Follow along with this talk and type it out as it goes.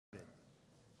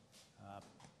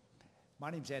My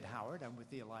name's Ed Howard. I'm with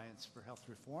the Alliance for Health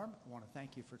Reform. I want to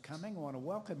thank you for coming. I want to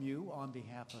welcome you on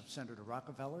behalf of Senator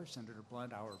Rockefeller, Senator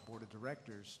Blunt, our board of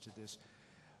directors, to this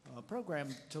program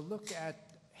to look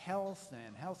at health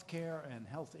and health care and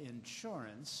health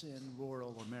insurance in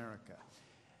rural America.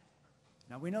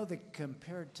 Now, we know that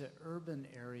compared to urban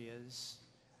areas,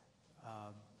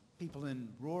 people in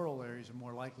rural areas are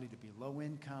more likely to be low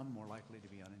income, more likely to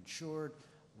be uninsured,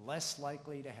 less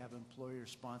likely to have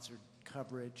employer-sponsored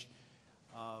coverage,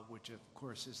 which of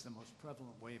course is the most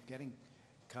prevalent way of getting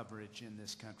coverage in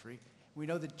this country. We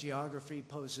know that geography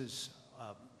poses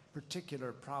a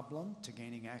particular problem to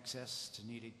gaining access to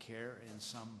needed care in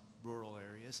some rural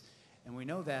areas. And we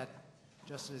know that,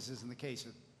 just as is in the case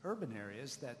of urban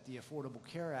areas, that the Affordable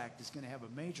Care Act is going to have a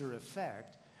major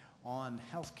effect on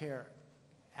health care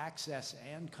access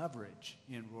and coverage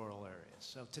in rural areas.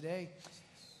 So today,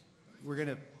 we're going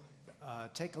to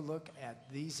take a look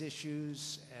at these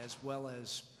issues as well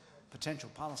as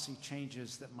potential policy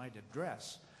changes that might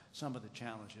address some of the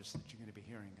challenges that you're going to be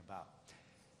hearing about.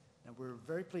 Now, we're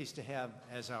very pleased to have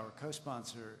as our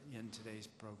co-sponsor in today's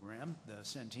program the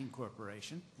Centene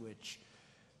Corporation, which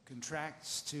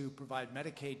contracts to provide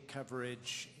Medicaid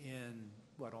coverage in,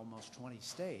 almost 20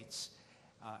 states,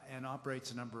 and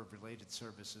operates a number of related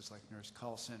services like nurse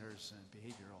call centers and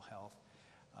behavioral health.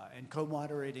 And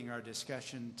co-moderating our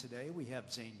discussion today, we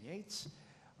have Zane Yates,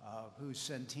 who's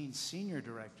Centene's Senior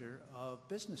Director of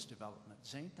Business Development.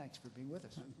 Zane, thanks for being with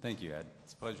us. Thank you, Ed.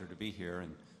 It's a pleasure to be here.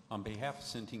 And on behalf of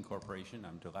Centene Corporation,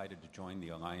 I'm delighted to join the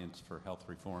Alliance for Health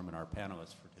Reform and our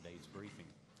panelists for today's briefing.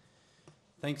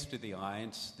 Thanks to the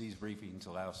Alliance, these briefings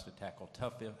allow us to tackle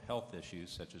tough health issues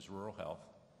such as rural health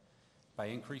by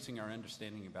increasing our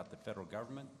understanding about the federal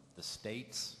government, the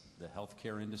states, the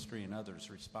healthcare industry, and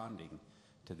others responding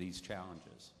to these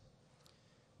challenges.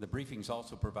 The briefings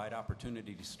also provide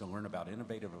opportunities to learn about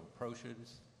innovative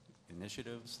approaches,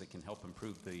 initiatives that can help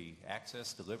improve the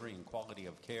access, delivery, and quality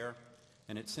of care.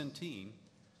 And at Centene,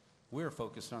 we're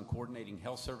focused on coordinating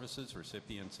health services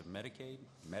recipients of Medicaid,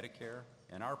 Medicare,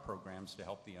 and our programs to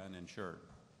help the uninsured.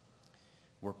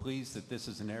 We're pleased that this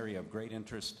is an area of great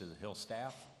interest to the Hill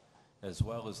staff, as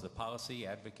well as the policy,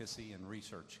 advocacy, and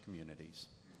research communities.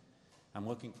 I'm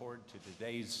looking forward to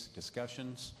today's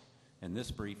discussions and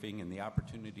this briefing and the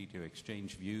opportunity to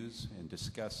exchange views and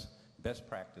discuss best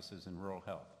practices in rural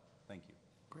health. Thank you.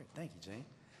 Great, thank you, Jane.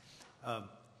 A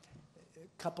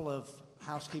couple of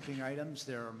housekeeping items.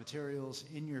 There are materials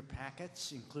in your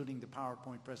packets, including the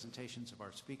PowerPoint presentations of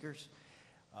our speakers.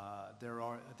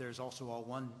 There's also a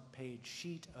one-page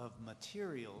sheet of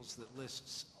materials that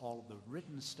lists all of the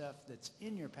written stuff that's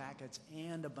in your packets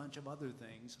and a bunch of other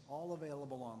things, all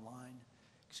available online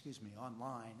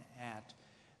at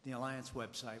the Alliance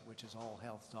website, which is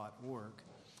allhealth.org.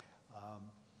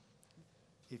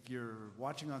 If you're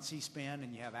watching on C-SPAN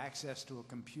and you have access to a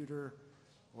computer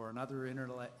or another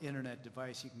internet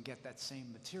device, you can get that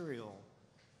same material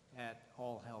at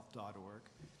allhealth.org.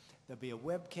 There'll be a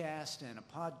webcast and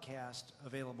a podcast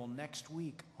available next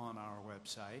week on our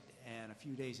website, and a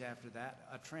few days after that,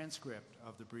 a transcript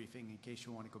of the briefing in case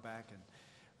you want to go back and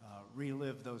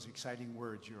relive those exciting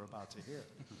words you're about to hear.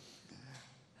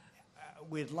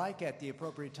 We'd like at the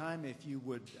appropriate time if you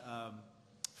would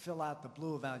fill out the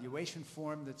blue evaluation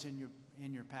form that's in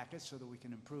your packet so that we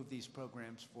can improve these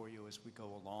programs for you as we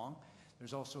go along.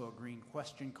 There's also a green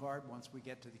question card. Once we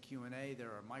get to the Q&A, there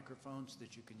are microphones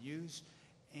that you can use,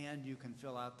 and you can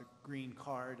fill out the green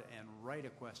card and write a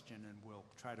question, and we'll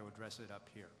try to address it up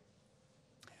here.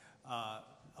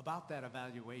 About that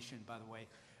evaluation, by the way,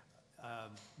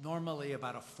 normally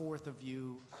about a fourth of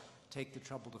you take the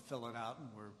trouble to fill it out, and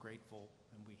we're grateful,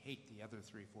 and we hate the other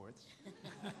 3/4.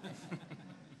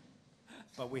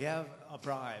 But we have a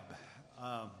bribe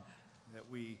that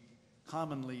we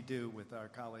commonly do with our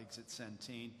colleagues at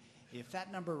Centene. If that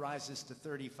number rises to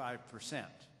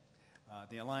 35%,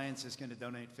 the Alliance is going to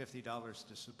donate $50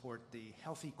 to support the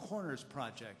Healthy Corners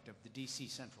project of the DC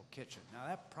Central Kitchen. Now,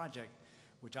 that project,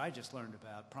 which I just learned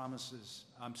about,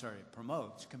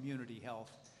 promotes community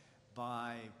health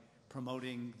by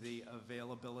promoting the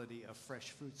availability of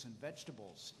fresh fruits and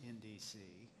vegetables in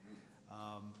DC,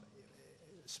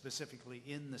 specifically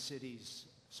in the city's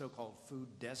so-called food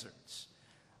deserts.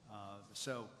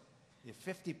 So if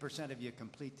 50% of you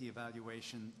complete the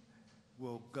evaluation,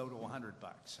 we'll go to $100.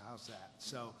 How's that?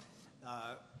 So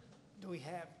do we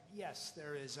have, yes,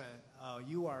 there is a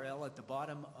URL at the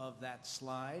bottom of that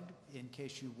slide in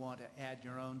case you want to add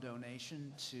your own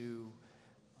donation to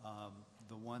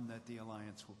the one that the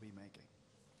Alliance will be making.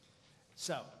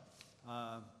 So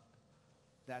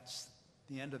that's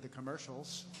the end of the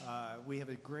commercials. We have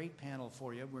a great panel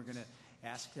for you. We're going to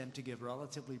ask them to give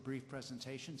relatively brief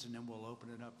presentations, and then we'll open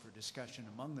it up for discussion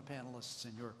among the panelists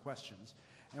and your questions.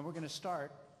 And we're going to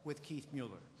start with Keith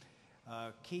Mueller.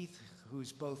 Keith,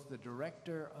 who's both the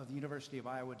director of the University of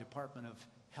Iowa Department of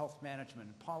Health Management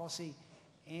and Policy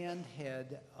and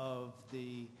head of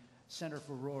the Center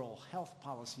for Rural Health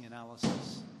Policy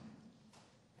Analysis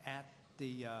at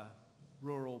the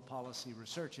Rural Policy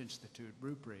Research Institute,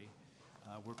 RUPRI.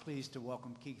 We're pleased to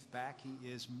welcome Keith back. He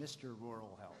is Mr.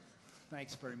 Rural Health.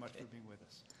 Thanks very much for being with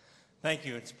us. Thank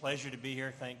you. It's a pleasure to be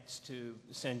here. Thanks to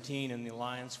Centene and the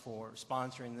Alliance for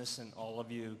sponsoring this and all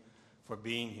of you for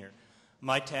being here.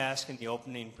 My task in the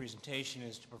opening presentation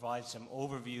is to provide some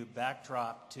overview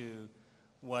backdrop to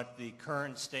what the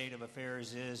current state of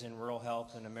affairs is in rural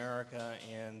health in America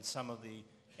and some of the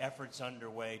efforts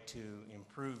underway to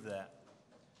improve that.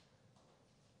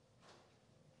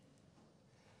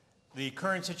 The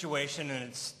current situation,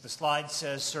 and the slide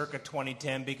says circa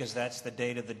 2010 because that's the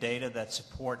date of the data that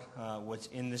support what's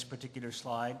in this particular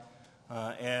slide.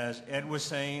 As Ed was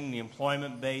saying, the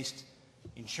employment-based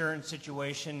insurance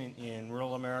situation in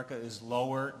rural America is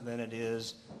lower than it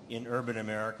is in urban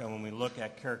America when we look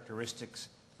at characteristics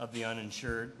of the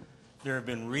uninsured. There have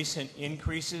been recent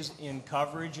increases in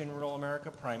coverage in rural America,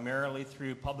 primarily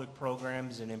through public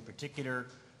programs and in particular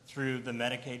through the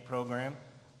Medicaid program.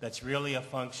 That's really a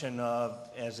function of,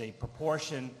 as a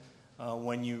proportion,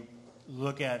 when you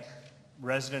look at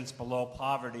residents below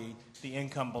poverty, the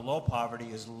income below poverty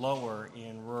is lower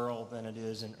in rural than it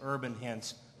is in urban,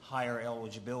 hence higher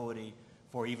eligibility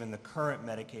for even the current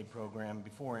Medicaid program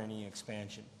before any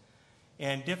expansion.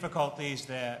 And difficulties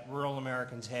that rural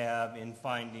Americans have in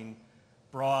finding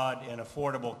broad and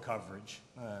affordable coverage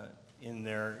in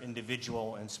their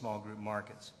individual and small group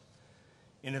markets.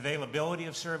 In availability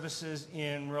of services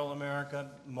in rural America,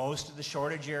 most of the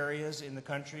shortage areas in the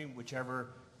country, whichever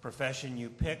profession you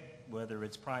pick, whether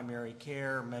it's primary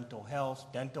care, mental health,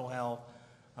 dental health,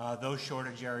 those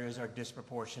shortage areas are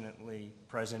disproportionately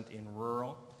present in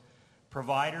rural.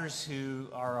 Providers who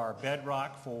are our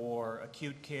bedrock for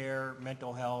acute care,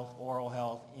 mental health, oral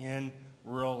health in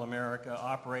rural America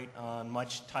operate on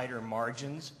much tighter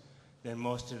margins than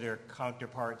most of their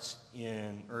counterparts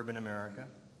in urban America.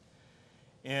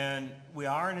 And we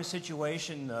are in a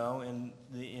situation, though,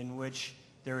 in which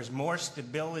there is more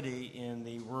stability in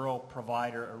the rural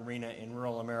provider arena in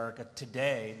rural America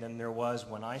today than there was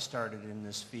when I started in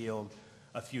this field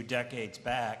a few decades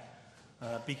back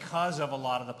because of a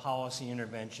lot of the policy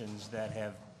interventions that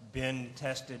have been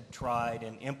tested, tried,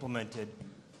 and implemented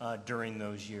during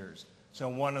those years. So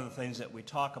one of the things that we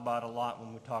talk about a lot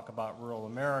when we talk about rural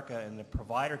America and the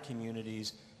provider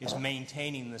communities is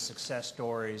maintaining the success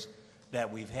stories that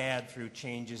we've had through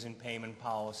changes in payment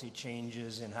policy,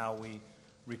 changes in how we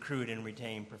recruit and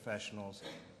retain professionals,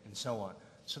 and so on.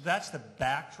 So that's the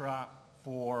backdrop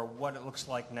for what it looks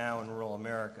like now in rural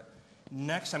America.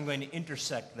 Next, I'm going to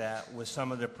intersect that with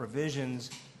some of the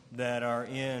provisions that are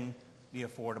in the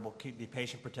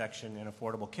Patient Protection and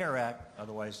Affordable Care Act,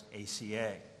 otherwise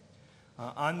ACA.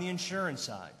 On the insurance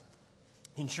side,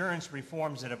 insurance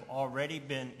reforms that have already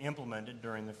been implemented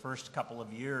during the first couple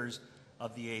of years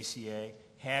of the ACA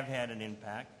have had an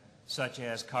impact, such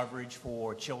as coverage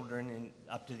for children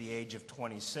up to the age of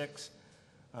 26,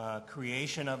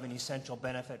 creation of an essential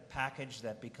benefit package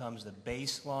that becomes the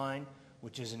baseline,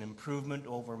 which is an improvement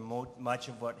over much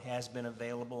of what has been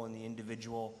available in the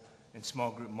individual and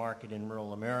small group market in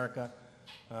rural America,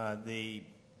 the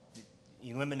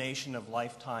elimination of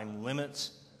lifetime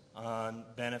limits on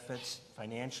benefits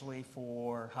financially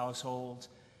for households,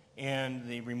 and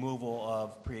the removal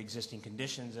of pre-existing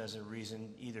conditions as a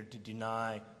reason either to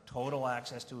deny total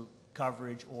access to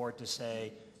coverage or to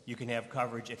say you can have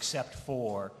coverage except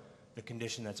for the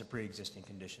condition that's a pre-existing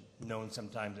condition, known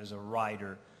sometimes as a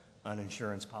rider on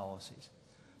insurance policies.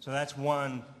 So that's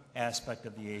one aspect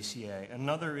of the ACA.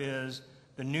 Another is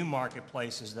the new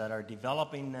marketplaces that are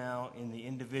developing now in the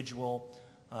individual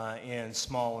and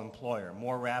small employer,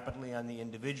 more rapidly on the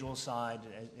individual side,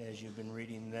 as you've been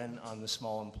reading, than on the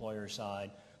small employer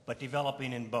side, but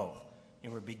developing in both.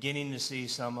 And we're beginning to see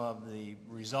some of the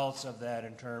results of that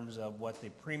in terms of what the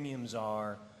premiums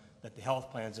are that the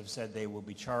health plans have said they will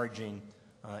be charging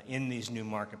in these new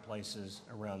marketplaces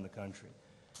around the country.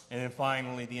 And then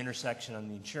finally, the intersection on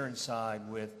the insurance side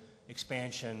with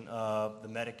expansion of the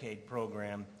Medicaid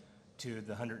program to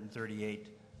the 138%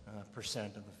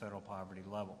 of the federal poverty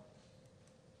level.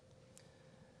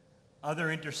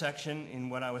 Other intersection in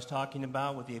what I was talking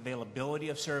about with the availability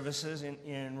of services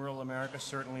in rural America,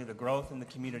 certainly the growth in the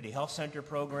community health center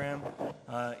program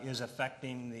is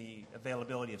affecting the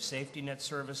availability of safety net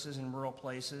services in rural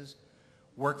places.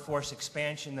 Workforce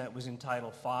expansion that was in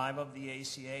Title V of the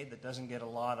ACA that doesn't get a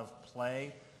lot of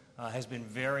play has been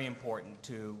very important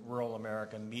to rural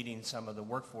America, meeting some of the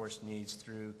workforce needs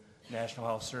through National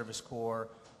Health Service Corps,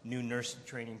 new nursing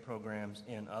training programs,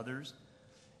 and others.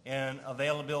 And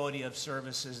availability of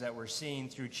services that we're seeing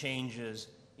through changes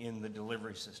in the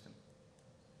delivery system.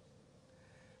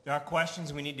 There are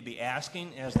questions we need to be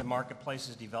asking as the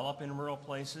marketplaces develop in rural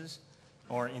places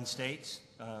or in states.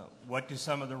 What do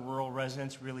some of the rural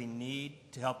residents really need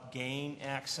to help gain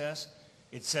access?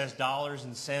 It says dollars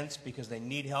and cents because they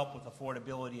need help with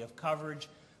affordability of coverage.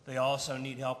 They also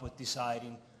need help with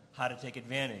deciding how to take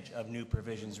advantage of new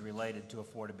provisions related to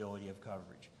affordability of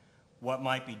coverage. What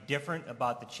might be different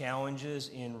about the challenges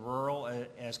in rural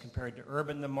as compared to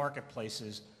urban, the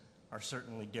marketplaces are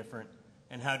certainly different.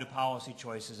 And how do policy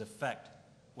choices affect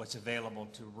what's available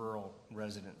to rural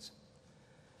residents?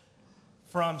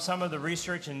 From some of the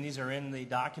research, and these are in the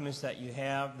documents that you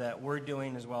have that we're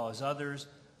doing as well as others,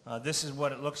 this is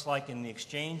what it looks like in the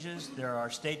exchanges. There are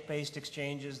state-based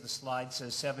exchanges. The slide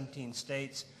says 17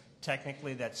 states.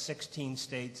 Technically, that's 16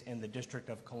 states and the District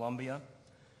of Columbia.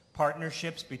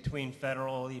 Partnerships between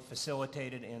federally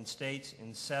facilitated and states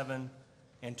in 7,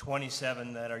 and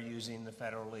 27 that are using the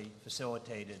federally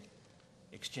facilitated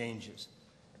exchanges.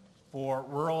 For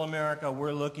rural America,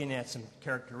 we're looking at some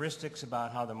characteristics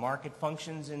about how the market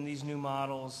functions in these new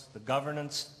models, the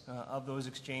governance of those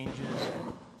exchanges,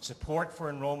 support for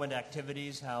enrollment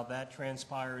activities, how that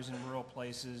transpires in rural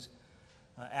places,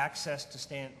 access to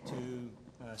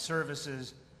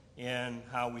services, and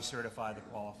how we certify the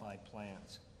qualified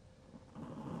plans.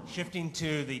 Shifting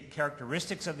to the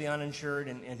characteristics of the uninsured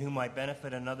and who might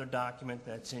benefit, another document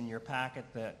that's in your packet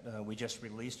that we just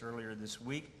released earlier this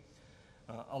week.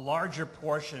 A larger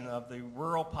portion of the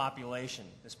rural population,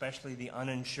 especially the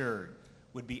uninsured,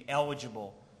 would be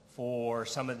eligible for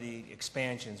some of the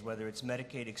expansions, whether it's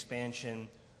Medicaid expansion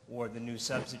or the new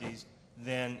subsidies,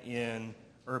 than in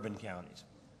urban counties.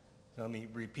 So let me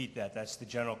repeat that. That's the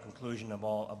general conclusion of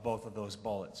both of those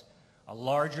bullets. A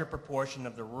larger proportion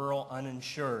of the rural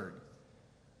uninsured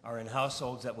are in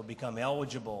households that will become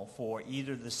eligible for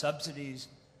either the subsidies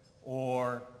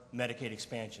or Medicaid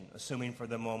expansion, assuming for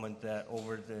the moment that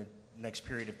over the next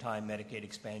period of time, Medicaid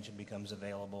expansion becomes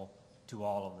available to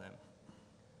all of them.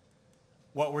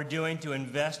 What we're doing to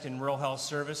invest in rural health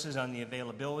services on the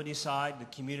availability side, the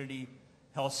Community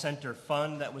Health Center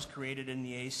Fund that was created in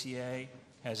the ACA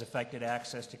has affected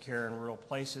access to care in rural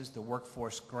places, the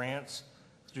workforce grants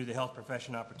through the Health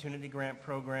Profession Opportunity Grant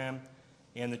Program,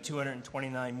 and the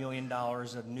 $229 million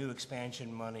of new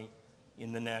expansion money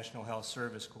in the National Health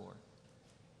Service Corps.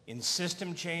 In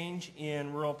system change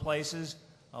in rural places,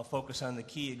 I'll focus on the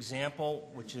key example,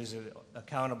 which is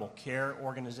accountable care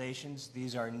organizations.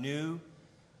 These are new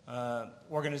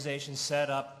organizations set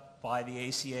up by the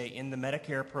ACA in the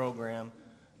Medicare program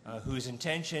whose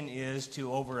intention is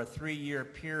to, over a 3-year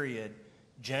period,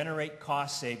 generate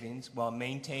cost savings while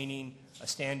maintaining a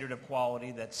standard of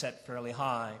quality that's set fairly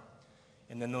high,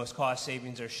 and then those cost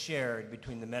savings are shared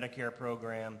between the Medicare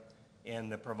program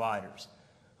and the providers.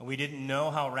 We didn't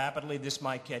know how rapidly this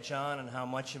might catch on and how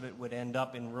much of it would end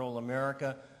up in rural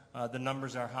America. The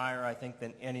numbers are higher, I think,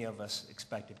 than any of us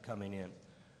expected coming in.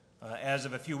 As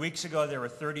of a few weeks ago, there were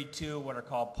 32 what are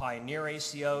called pioneer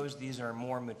ACOs. These are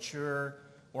more mature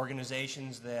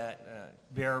organizations that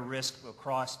bear risk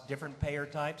across different payer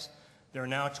types. There are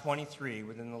now 23.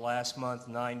 Within the last month,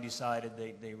 9 decided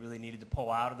they really needed to pull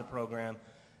out of the program.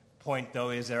 Point, though,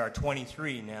 is there are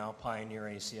 23 now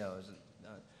pioneer ACOs.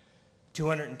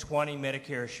 220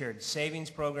 Medicare Shared Savings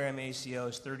Program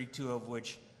ACOs, 32 of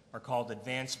which are called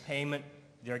advanced payment.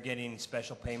 They're getting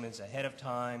special payments ahead of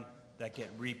time that get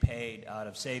repaid out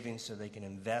of savings so they can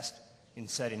invest in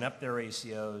setting up their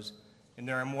ACOs. And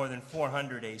there are more than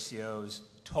 400 ACOs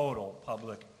total,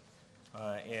 public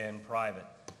and private.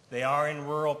 They are in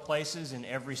rural places in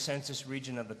every census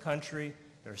region of the country.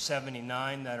 There are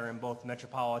 79 that are in both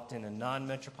metropolitan and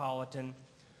non-metropolitan.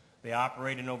 They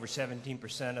operate in over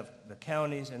 17% of the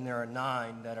counties, and there are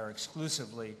 9 that are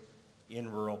exclusively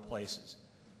in rural places.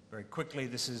 Very quickly,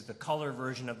 this is the color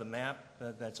version of the map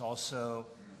that's also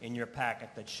in your packet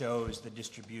that shows the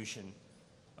distribution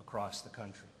across the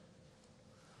country.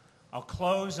 I'll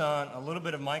close on a little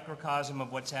bit of microcosm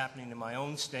of what's happening in my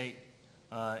own state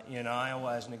in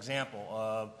Iowa as an example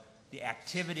of the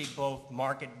activity both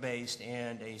market-based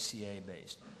and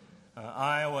ACA-based.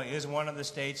 Iowa is one of the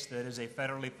states that is a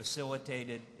federally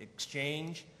facilitated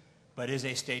exchange, but is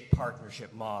a state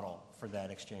partnership model for that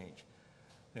exchange.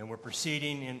 And we're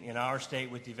proceeding in our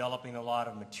state with developing a lot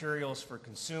of materials for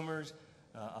consumers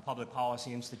a public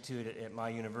policy institute at my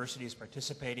university is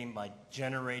participating by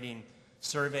generating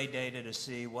survey data to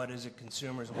see what is it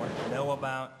consumers want to know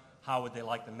about, how would they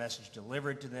like the message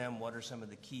delivered to them, what are some of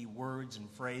the key words and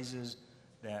phrases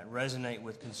that resonate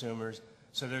with consumers.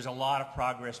 So there's a lot of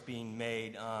progress being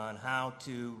made on how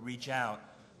to reach out,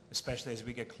 especially as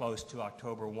we get close to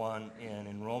October 1 and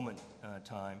enrollment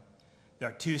time. There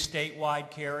are 2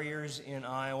 statewide carriers in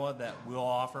Iowa that will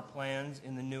offer plans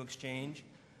in the new exchange.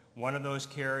 One of those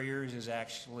carriers is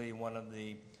actually one of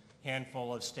the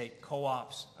handful of state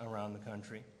co-ops around the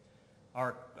country.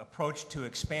 Our approach to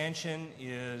expansion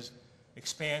is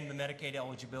expand the Medicaid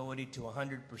eligibility to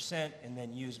 100% and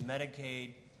then use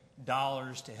Medicaid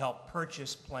dollars to help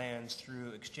purchase plans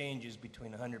through exchanges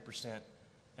between 100%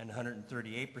 and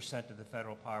 138% of the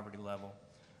federal poverty level.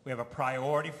 We have a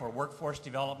priority for workforce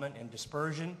development and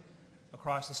dispersion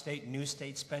across the state, new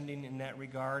state spending in that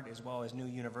regard, as well as new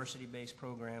university-based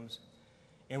programs.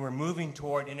 And we're moving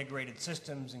toward integrated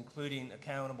systems, including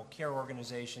accountable care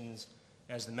organizations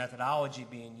as the methodology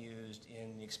being used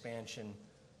in the expansion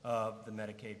of the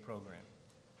Medicaid program.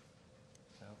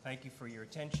 So thank you for your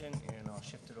attention, and I'll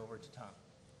shift it over to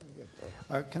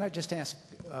Tom. Can I just ask,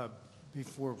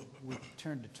 before we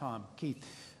turn to Tom, Keith,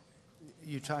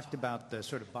 you talked about the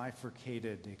sort of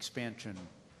bifurcated expansion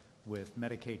with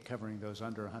Medicaid covering those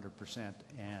under 100%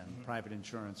 and private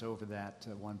insurance over that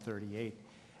 138.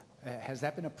 Has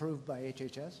that been approved by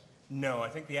HHS? No, I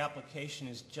think the application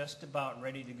is just about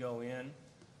ready to go in.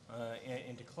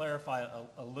 And to clarify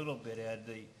a little bit, Ed,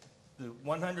 the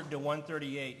 100 to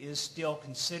 138 is still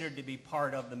considered to be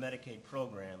part of the Medicaid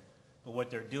program. But what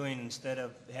they're doing, instead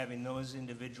of having those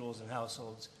individuals and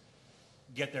households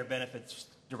get their benefits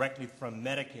directly from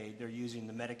Medicaid, they're using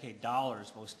the Medicaid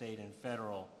dollars, both state and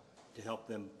federal, to help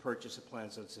them purchase a plan,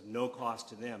 so it's of no cost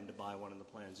to them to buy one of the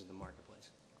plans in the marketplace.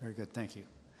 Very good, thank you.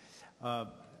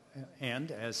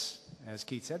 And as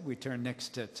Keith said, we turn next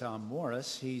to Tom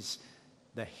Morris. He's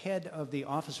the head of the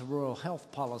Office of Rural Health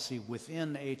Policy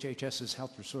within HHS's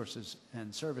Health Resources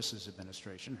and Services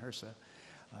Administration, HRSA.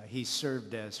 He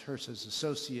served as HRSA's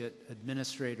Associate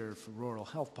Administrator for Rural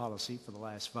Health Policy for the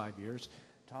last 5 years.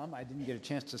 Tom, I didn't get a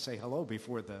chance to say hello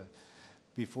before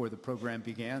the program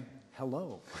began.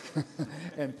 Hello.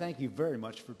 And thank you very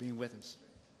much for being with us.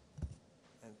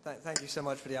 And thank you so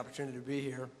much for the opportunity to be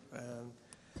here.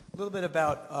 A little bit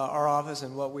about our office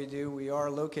and what we do. We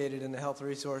are located in the Health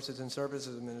Resources and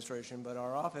Services Administration, but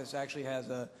our office actually has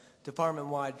a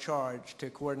department-wide charge to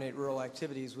coordinate rural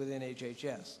activities within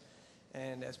HHS.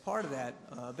 And as part of that,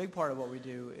 a big part of what we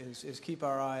do is keep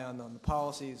our eye on the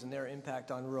policies and their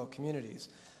impact on rural communities.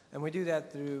 And we do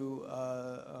that through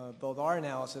both our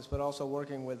analysis, but also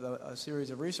working with a series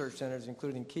of research centers,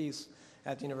 including Keith's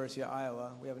at the University of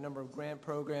Iowa. We have a number of grant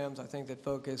programs, I think, that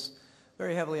focus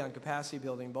very heavily on capacity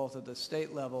building, both at the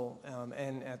state level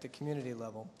and at the community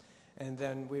level. And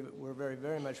then we're very,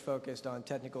 very much focused on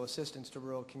technical assistance to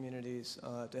rural communities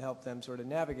to help them sort of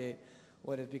navigate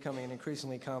what is becoming an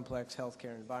increasingly complex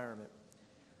healthcare environment.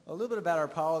 A little bit about our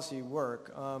policy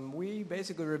work. We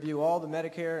basically review all the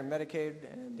Medicare and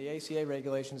Medicaid and the ACA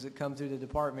regulations that come through the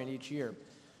department each year.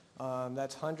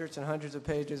 That's hundreds and hundreds of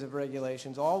pages of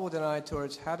regulations, all with an eye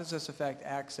towards how does this affect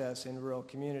access in rural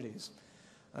communities.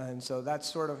 And so that's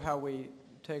sort of how we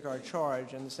take our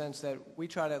charge, in the sense that we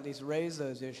try to at least raise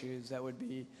those issues that would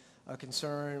be a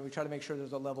concern. We try to make sure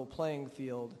there's a level playing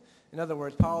field. In other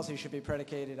words, policy should be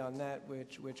predicated on that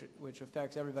which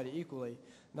affects everybody equally,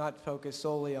 not focused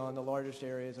solely on the largest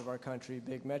areas of our country,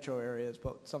 big metro areas,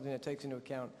 but something that takes into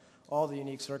account all the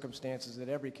unique circumstances that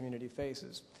every community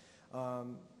faces.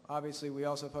 Obviously, we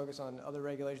also focus on other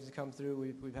regulations that come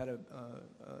through. We've had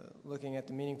looking at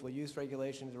the meaningful use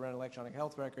regulations around electronic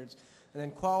health records. And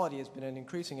then quality has been an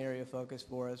increasing area of focus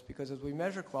for us, because as we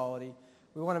measure quality,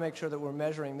 we want to make sure that we're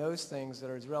measuring those things that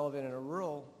are as relevant in a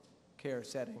rural care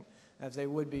setting as they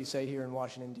would be, say, here in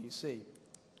Washington, D.C.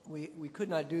 We could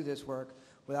not do this work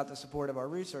without the support of our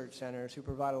research centers, who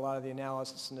provide a lot of the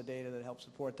analysis and the data that help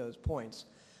support those points.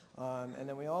 And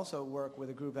then we also work with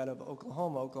a group out of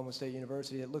Oklahoma State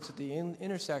University, that looks at the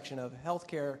intersection of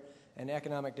healthcare and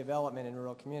economic development in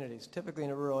rural communities. Typically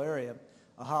in a rural area,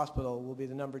 a hospital will be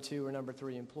the number 2 or number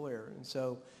 3 employer. And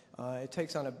so it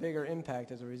takes on a bigger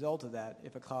impact as a result of that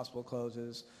if a hospital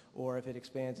closes or if it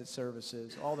expands its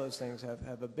services. All those things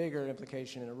have a bigger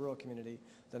implication in a rural community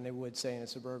than they would, say, in a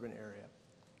suburban area.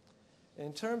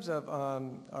 In terms of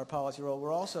our policy role,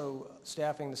 we're also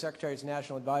staffing the Secretary's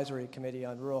National Advisory Committee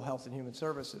on Rural Health and Human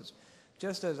Services.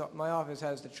 Just as my office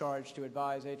has the charge to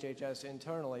advise HHS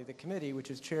internally, the committee,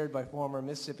 which is chaired by former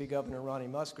Mississippi Governor Ronnie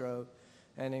Musgrove,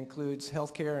 and includes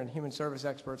healthcare and human service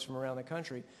experts from around the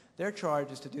country. Their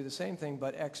charge is to do the same thing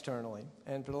but externally.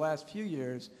 And for the last few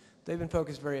years, they've been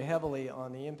focused very heavily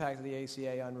on the impact of the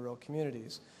ACA on rural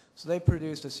communities. So they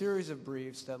produced a series of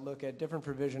briefs that look at different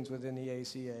provisions within the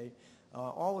ACA,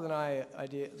 all with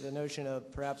the notion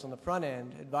of perhaps on the front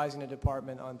end advising the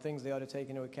department on things they ought to take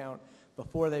into account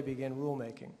before they begin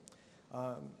rulemaking.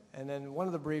 And then one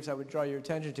of the briefs I would draw your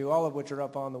attention to, all of which are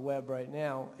up on the web right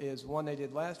now, is one they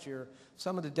did last year.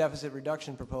 Some of the deficit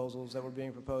reduction proposals that were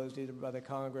being proposed either by the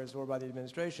Congress or by the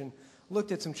administration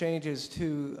looked at some changes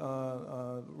to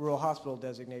rural hospital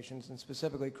designations and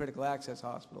specifically critical access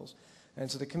hospitals. And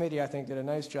so the committee, I think, did a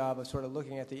nice job of sort of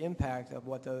looking at the impact of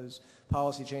what those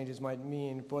policy changes might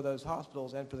mean for those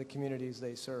hospitals and for the communities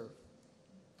they serve.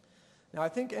 Now, I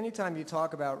think anytime you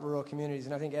talk about rural communities,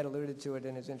 and I think Ed alluded to it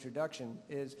in his introduction,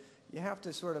 is you have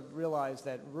to sort of realize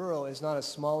that rural is not a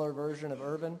smaller version of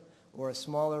urban or a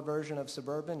smaller version of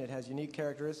suburban. It has unique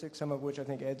characteristics, some of which I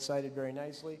think Ed cited very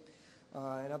nicely.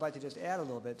 And I'd like to just add a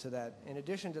little bit to that. In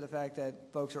addition to the fact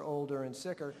that folks are older and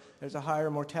sicker, there's a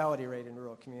higher mortality rate in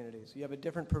rural communities. You have a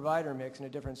different provider mix and a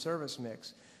different service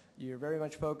mix. You're very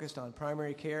much focused on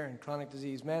primary care and chronic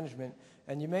disease management,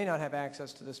 and you may not have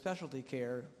access to the specialty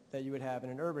care that you would have in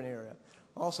an urban area.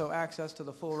 Also, access to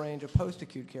the full range of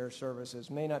post-acute care services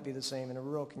may not be the same in a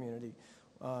rural community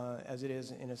as it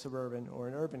is in a suburban or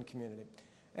an urban community.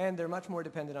 And they're much more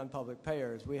dependent on public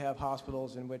payers. We have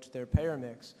hospitals in which their payer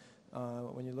mix,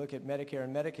 when you look at Medicare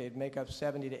and Medicaid, make up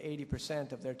 70 to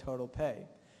 80% of their total pay.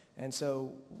 And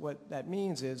so what that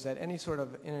means is that any sort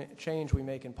of change we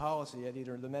make in policy at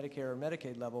either the Medicare or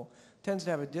Medicaid level tends to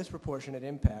have a disproportionate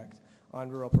impact on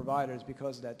rural providers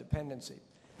because of that dependency.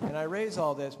 And I raise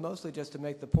all this mostly just to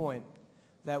make the point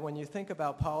that when you think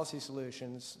about policy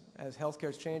solutions, as healthcare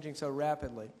is changing so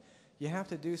rapidly, you have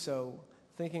to do so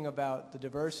thinking about the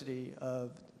diversity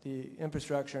of the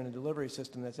infrastructure and the delivery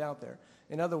system that's out there.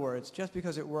 In other words, just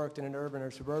because it worked in an urban or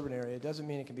suburban area doesn't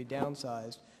mean it can be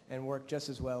downsized and work just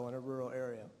as well in a rural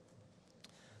area.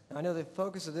 Now, I know the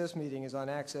focus of this meeting is on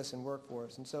access and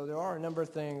workforce, and so there are a number of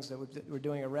things that we're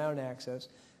doing around access,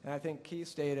 and I think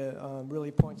Keith's data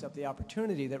really points up the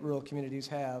opportunity that rural communities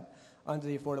have under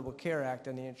the Affordable Care Act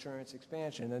and the insurance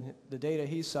expansion. And the data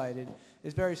he cited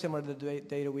is very similar to the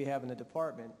data we have in the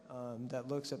department that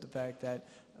looks at the fact that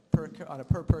on a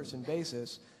per-person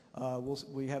basis,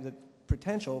 we have the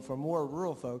potential for more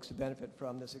rural folks to benefit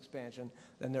from this expansion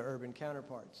than their urban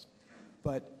counterparts.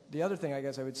 But the other thing I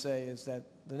guess I would say is that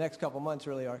the next couple months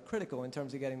really are critical in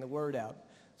terms of getting the word out.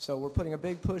 So we're putting a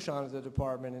big push on the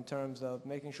department in terms of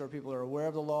making sure people are aware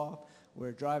of the law.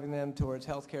 We're driving them towards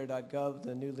healthcare.gov,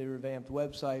 the newly revamped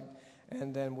website,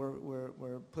 and then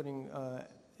we're putting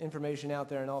information out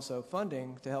there and also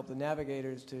funding to help the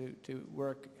navigators to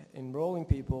work enrolling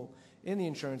people in the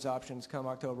insurance options come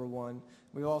October 1.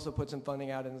 We've also put some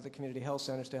funding out into the community health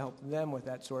centers to help them with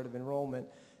that sort of enrollment.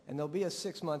 And there'll be a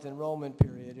 6-month enrollment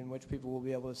period in which people will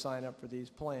be able to sign up for these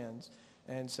plans.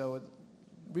 And so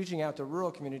reaching out to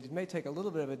rural communities may take a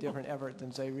little bit of a different effort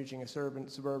than, say, reaching a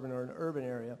suburban or an urban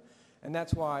area. And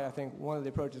that's why I think one of the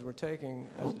approaches we're taking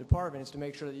as a department is to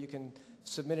make sure that you can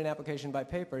submit an application by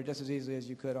paper just as easily as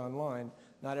you could online.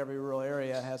 Not every rural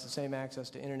area has the same access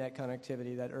to internet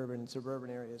connectivity that urban and suburban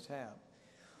areas have.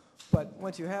 But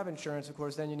once you have insurance, of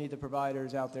course, then you need the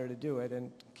providers out there to do it.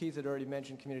 And Keith had already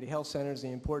mentioned community health centers,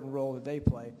 the important role that they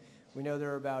play. We know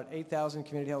there are about 8,000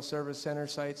 community health service center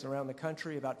sites around the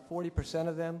country. About 40%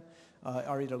 of them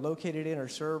are either located in or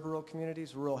serve rural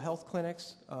communities. Rural health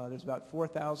clinics, there's about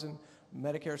 4,000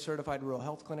 Medicare certified rural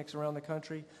health clinics around the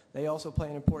country. They also play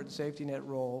an important safety net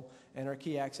role and are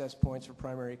key access points for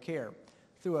primary care.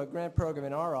 Through a grant program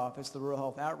in our office, the Rural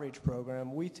Health Outreach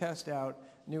Program, we test out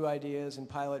new ideas and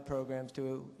pilot programs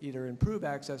to either improve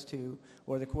access to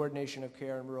or the coordination of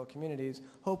care in rural communities,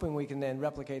 hoping we can then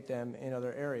replicate them in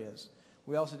other areas.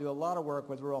 We also do a lot of work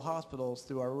with rural hospitals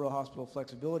through our Rural Hospital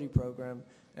Flexibility Program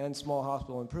and Small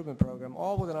Hospital Improvement Program,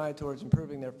 all with an eye towards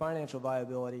improving their financial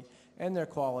viability and their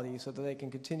quality so that they can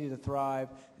continue to thrive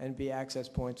and be access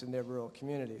points in their rural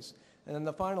communities. And then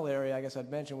the final area I guess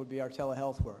I'd mention would be our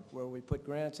telehealth work, where we put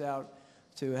grants out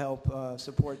to help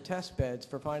support test beds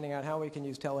for finding out how we can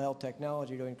use telehealth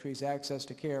technology to increase access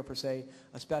to care for, say,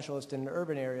 a specialist in an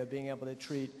urban area being able to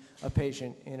treat a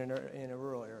patient in a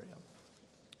rural area.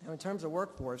 Now, in terms of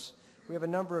workforce, we have a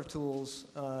number of tools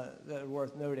that are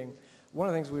worth noting. One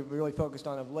of the things we've really focused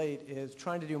on of late is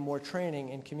trying to do more training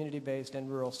in community-based and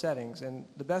rural settings. And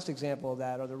the best example of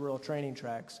that are the rural training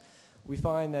tracks. We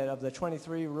find that of the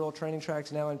 23 rural training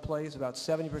tracks now in place, about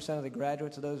 70% of the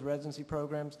graduates of those residency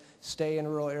programs stay in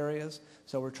rural areas.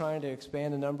 So we're trying to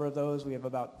expand the number of those. We have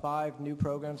about 5 new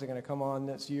programs that are going to come on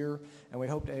this year, and we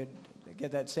hope to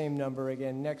get that same number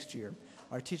again next year.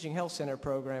 Our Teaching Health Center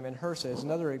program in HRSA is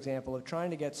another example of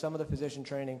trying to get some of the physician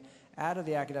training out of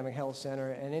the academic health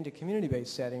center and into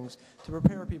community-based settings to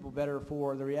prepare people better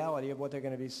for the reality of what they're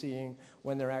going to be seeing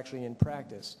when they're actually in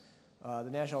practice.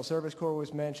 The National Service Corps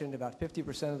was mentioned. About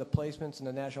 50% of the placements in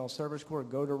the National Service Corps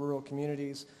go to rural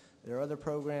communities. There are other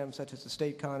programs such as the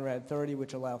State Conrad 30,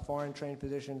 which allow foreign-trained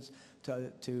physicians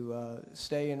to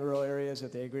stay in rural areas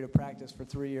if they agree to practice for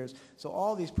 3 years. So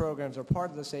all these programs are part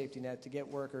of the safety net to get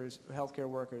workers, healthcare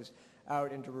workers,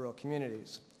 out into rural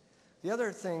communities. The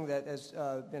other thing that has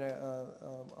been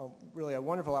really a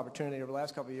wonderful opportunity over the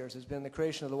last couple of years has been the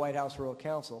creation of the White House Rural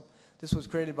Council. This was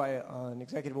created by an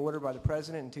executive order by the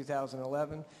President in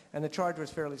 2011, and the charge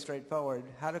was fairly straightforward,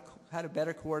 how to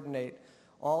better coordinate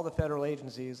all the federal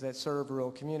agencies that serve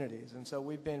rural communities. And so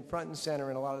we've been front and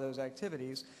center in a lot of those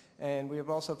activities, and we have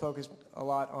also focused a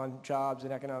lot on jobs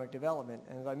and economic development.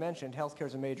 And as I mentioned, healthcare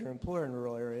is a major employer in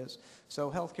rural areas, so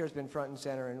healthcare has been front and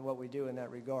center in what we do in that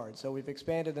regard. So we've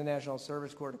expanded the National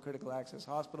Service Corps to critical access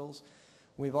hospitals.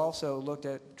 We've also looked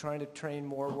at trying to train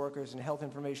more workers in health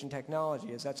information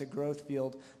technology, as that's a growth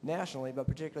field nationally, but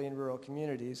particularly in rural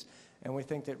communities. And we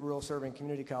think that rural serving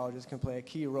community colleges can play a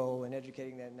key role in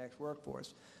educating that next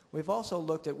workforce. We've also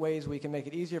looked at ways we can make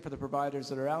it easier for the providers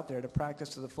that are out there to practice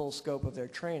to the full scope of their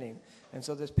training. And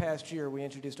so this past year, we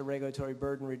introduced a regulatory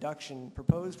burden reduction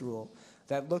proposed rule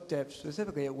that looked at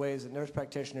specifically at ways that nurse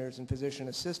practitioners and physician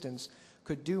assistants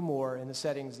could do more in the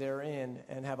settings they're in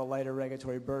and have a lighter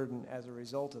regulatory burden as a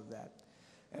result of that.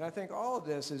 And I think all of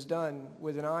this is done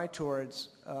with an eye towards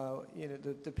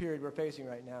the period we're facing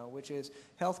right now, which is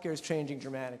healthcare is changing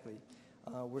dramatically.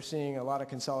 We're seeing a lot of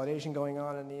consolidation going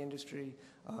on in the industry.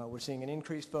 We're seeing an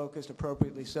increased focus,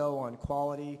 appropriately so, on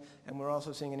quality, and we're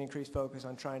also seeing an increased focus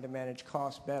on trying to manage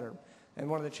costs better. And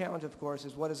one of the challenges, of course,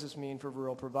 is what does this mean for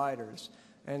rural providers?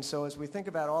 And so as we think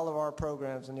about all of our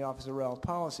programs in the Office of Rural Health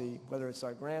Policy, whether it's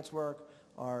our grants work,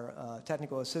 our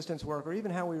technical assistance work, or even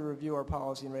how we review our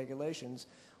policy and regulations,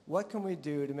 what can we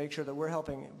do to make sure that we're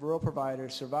helping rural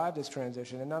providers survive this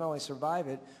transition, and not only survive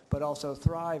it, but also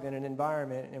thrive in an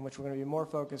environment in which we're going to be more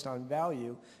focused on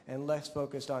value and less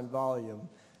focused on volume.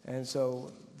 And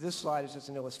so this slide is just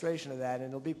an illustration of that, and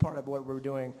it'll be part of what we're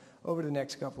doing over the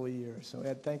next couple of years. So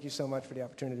Ed, thank you so much for the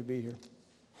opportunity to be here.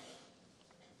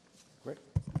 Great.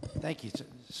 Thank you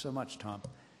so much, Tom.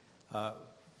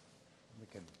 We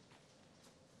can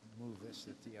move this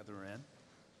at the other end.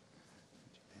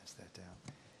 Would you pass that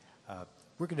down?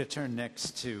 We're going to turn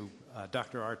next to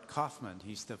Dr. Art Kaufman.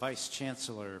 He's the Vice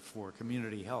Chancellor for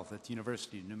Community Health at the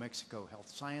University of New Mexico Health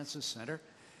Sciences Center.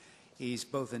 He's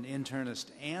both an internist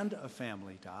and a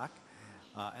family doc,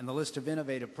 and the list of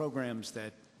innovative programs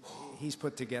that he's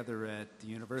put together at the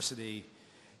university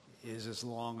is as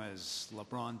long as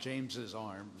LeBron James's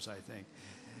arms, I think.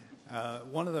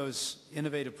 One of those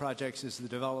innovative projects is the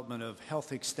development of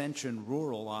health extension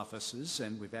rural offices,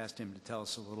 and we've asked him to tell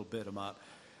us a little bit about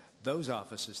those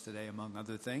offices today, among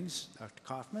other things. Dr.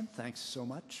 Kaufman, thanks so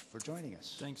much for joining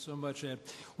us. Thanks so much, Ed.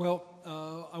 Well,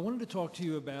 I wanted to talk to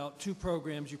you about 2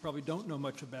 programs you probably don't know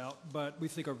much about, but we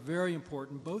think are very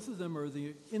important. Both of them are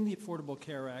in the Affordable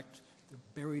Care Act. They're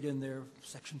buried in there,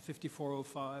 Section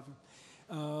 5405.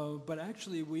 But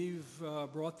actually, we've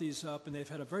brought these up, and they've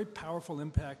had a very powerful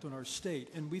impact on our state.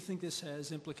 And we think this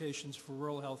has implications for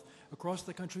rural health across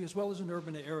the country as well as in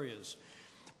urban areas.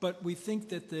 But we think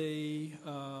that they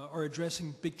are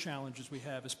addressing big challenges we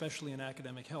have, especially in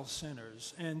academic health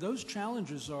centers. And those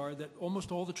challenges are that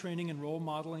almost all the training and role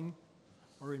modeling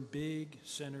are in big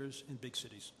centers in big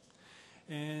cities.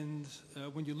 And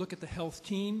when you look at the health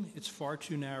team, it's far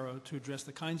too narrow to address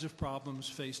the kinds of problems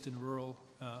faced in rural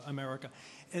America.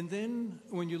 And then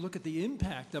when you look at the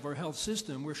impact of our health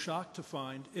system, we're shocked to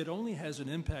find it only has an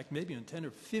impact maybe on 10 or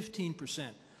 15%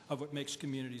 of what makes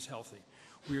communities healthy.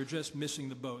 We are just missing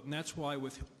the boat. And that's why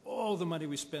with all the money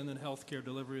we spend in healthcare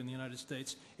delivery in the United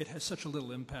States, it has such a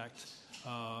little impact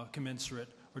commensurate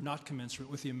or not commensurate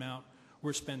with the amount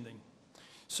we're spending.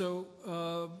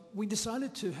 So we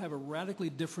decided to have a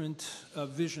radically different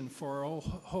vision for our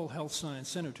whole health science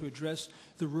center to address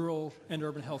the rural and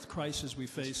urban health crisis we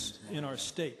face in our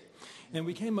state. And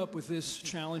we came up with this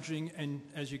challenging and,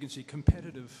 as you can see,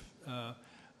 competitive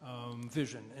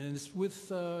vision. And it's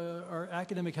with our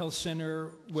academic health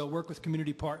center, we'll work with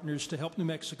community partners to help New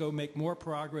Mexico make more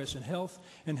progress in health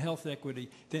and health equity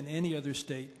than any other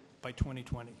state by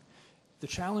 2020. The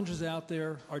challenges out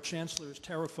there, our chancellor is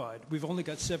terrified. We've only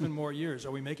got 7 more years.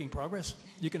 Are we making progress?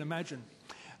 You can imagine.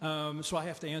 So I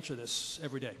have to answer this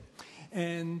every day.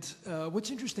 And what's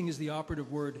interesting is the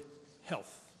operative word,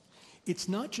 health. It's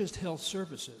not just health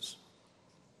services.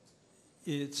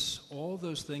 It's all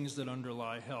those things that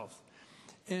underlie health.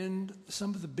 And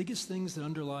some of the biggest things that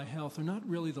underlie health are not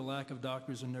really the lack of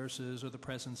doctors and nurses or the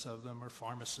presence of them or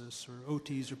pharmacists or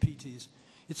OTs or PTs.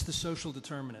 It's the social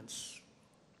determinants.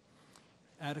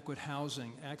 Adequate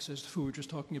housing, access to food. We're just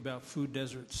talking about food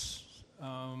deserts,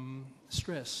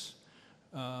 stress,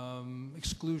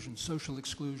 exclusion, social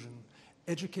exclusion,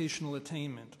 educational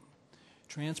attainment,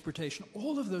 transportation.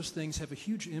 All of those things have a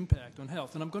huge impact on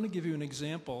health. And I'm going to give you an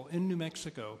example. In New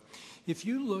Mexico, if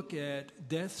you look at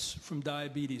deaths from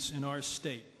diabetes in our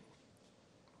state,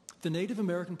 the Native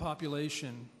American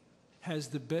population has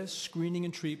the best screening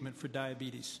and treatment for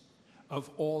diabetes of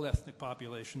all ethnic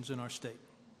populations in our state.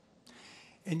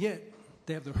 And yet,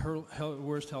 they have the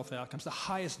worst health outcomes, the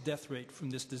highest death rate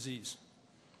from this disease.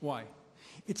 Why?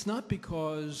 It's not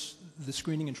because the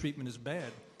screening and treatment is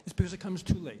bad. It's because it comes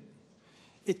too late.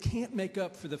 It can't make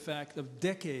up for the fact of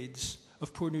decades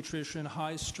of poor nutrition,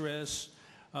 high stress,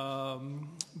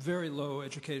 very low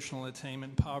educational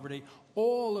attainment, poverty,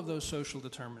 all of those social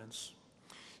determinants.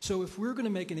 So if we're going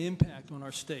to make an impact on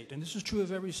our state, and this is true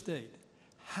of every state,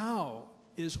 how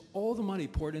is all the money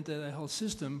poured into the health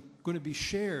system going to be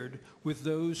shared with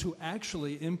those who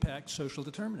actually impact social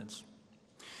determinants?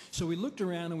 So we looked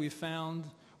around and we found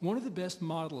one of the best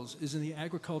models is in the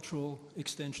agricultural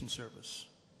extension service.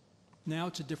 Now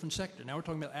it's a different sector. Now we're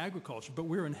talking about agriculture, but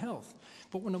we're in health.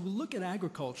 But when we look at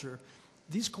agriculture,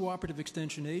 these cooperative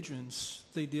extension agents,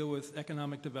 they deal with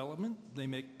economic development. They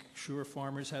make sure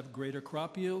farmers have greater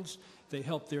crop yields. They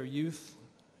help their youth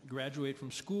graduate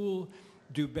from school,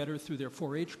 do better through their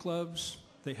 4-H clubs.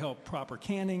 They help proper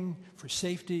canning for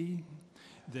safety.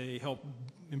 They help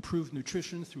improve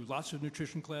nutrition through lots of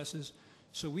nutrition classes.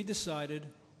 So we decided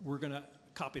we're going to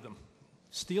copy them,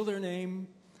 steal their name,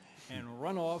 and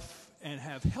run off and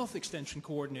have health extension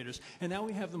coordinators. And now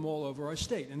we have them all over our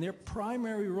state. And their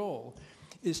primary role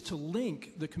is to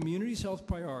link the community's health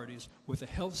priorities with the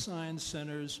health science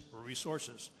center's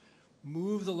resources.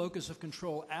 Move the locus of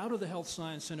control out of the health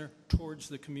science center towards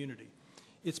the community.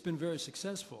 It's been very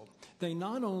successful. They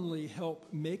not only help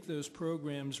make those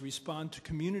programs respond to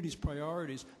community's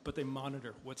priorities, but they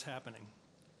monitor what's happening.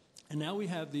 And now we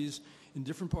have these in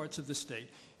different parts of the state,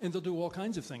 and they'll do all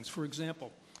kinds of things. For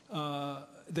example,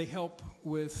 they help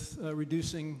with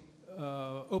reducing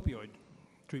opioid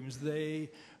treatments. They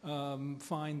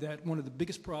find that one of the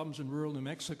biggest problems in rural New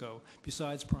Mexico,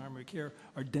 besides primary care,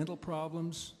 are dental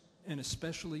problems and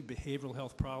especially behavioral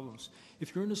health problems.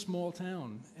 If you're in a small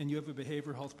town and you have a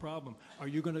behavioral health problem, are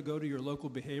you going to go to your local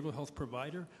behavioral health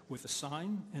provider with a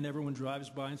sign and everyone drives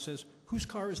by and says, whose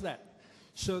car is that?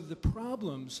 So the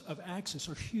problems of access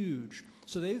are huge.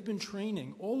 So they've been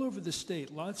training all over the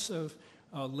state, lots of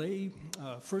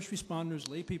first responders,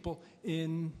 lay people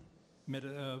in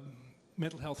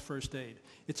mental health first aid.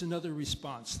 It's another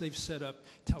response. They've set up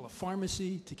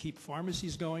telepharmacy to keep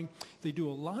pharmacies going. They do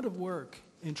a lot of work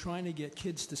in trying to get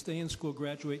kids to stay in school,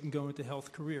 graduate, and go into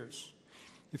health careers.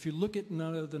 If you look at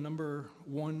the number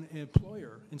one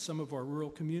employer in some of our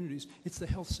rural communities, it's the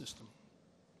health system.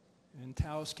 In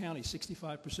Taos County,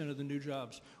 65% of the new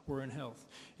jobs were in health.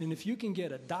 And if you can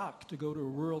get a doc to go to a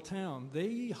rural town,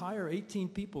 they hire 18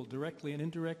 people directly and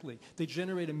indirectly. They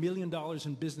generate $1 million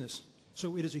in business.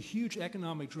 So it is a huge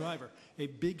economic driver, a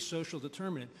big social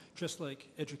determinant, just like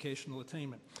educational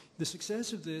attainment. The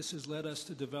success of this has led us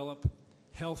to develop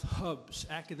health hubs,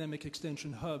 academic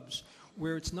extension hubs,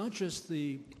 where it's not just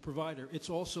the provider, it's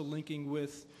also linking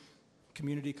with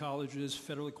community colleges,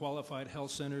 federally qualified health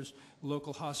centers,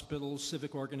 local hospitals,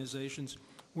 civic organizations,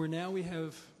 where now we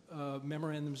have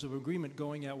memorandums of agreement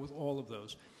going out with all of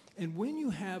those. And when you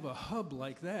have a hub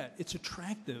like that, it's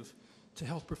attractive to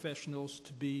health professionals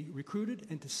to be recruited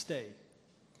and to stay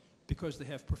because they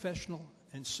have professional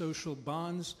and social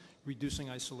bonds reducing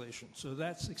isolation. So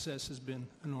that success has been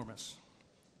enormous.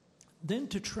 Then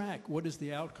to track what is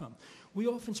the outcome. We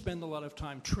often spend a lot of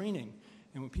time training,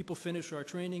 and when people finish our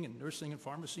training in nursing and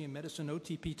pharmacy and medicine,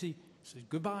 OT, PT, say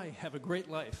goodbye, have a great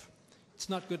life. It's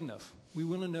not good enough. We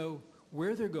want to know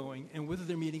where they're going and whether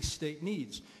they're meeting state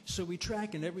needs. So we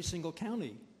track in every single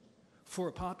county for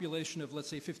a population of, let's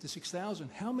say, 56,000,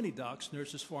 how many docs,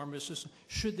 nurses, pharmacists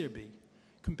should there be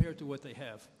compared to what they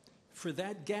have? For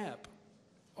that gap,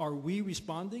 are we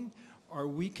responding? Are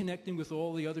we connecting with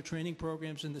all the other training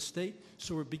programs in the state?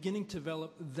 So we're beginning to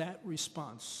develop that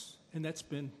response, and that's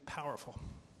been powerful.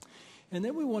 And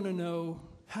then we want to know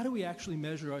how do we actually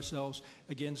measure ourselves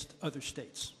against other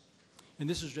states? And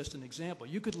this is just an example.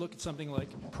 You could look at something like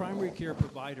primary care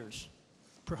providers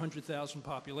per 100,000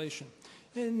 population.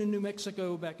 And in New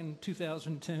Mexico, back in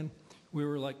 2010, we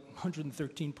were like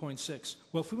 113.6.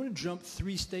 Well, if we want to jump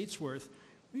 3 states worth,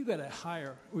 we've got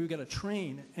to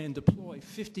train and deploy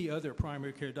 50 other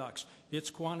primary care docs. It's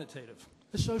quantitative,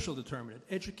 a social determinant,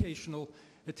 educational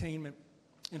attainment,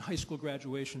 and high school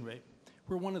graduation rate.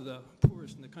 We're one of the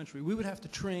poorest in the country. We would have to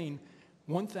train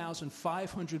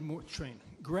 1,500 more,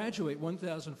 graduate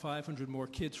 1,500 more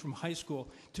kids from high school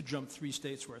to jump 3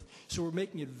 states worth. So we're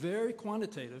making it very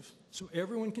quantitative so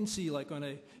everyone can see, like on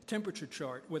a temperature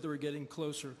chart, whether we're getting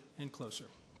closer and closer.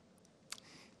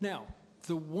 Now,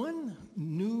 the one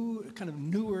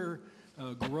newer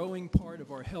growing part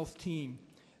of our health team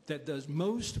that does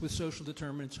most with social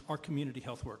determinants are community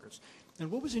health workers. And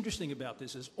what was interesting about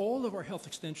this is all of our health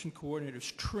extension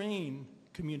coordinators train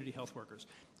community health workers,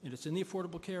 and it's in the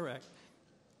Affordable Care Act.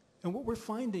 And what we're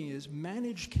finding is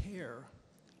managed care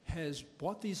has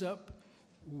bought these up.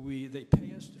 They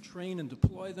pay us to train and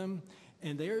deploy them,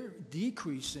 and they're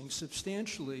decreasing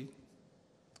substantially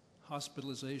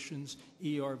hospitalizations,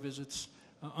 ER visits,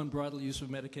 unbridled use of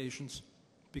medications,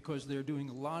 because they're doing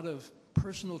a lot of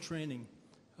personal training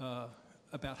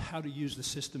about how to use the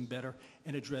system better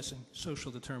and addressing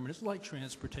social determinants like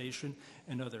transportation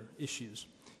and other issues.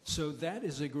 So that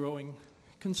is a growing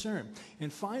concern.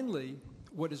 And finally,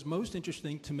 what is most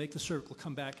interesting to make the circle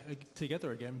come back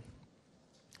together again,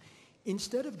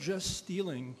 instead of just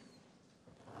stealing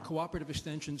Cooperative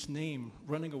Extension's name,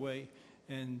 running away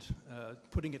and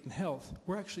putting it in health,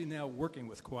 we're actually now working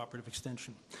with Cooperative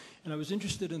Extension. And I was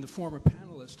interested in the former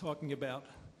panelists talking about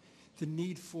the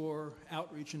need for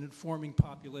outreach and informing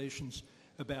populations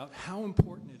about how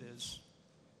important it is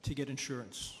to get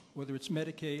insurance, whether it's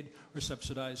Medicaid or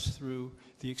subsidized through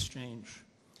the exchange.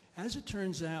 As it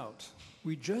turns out,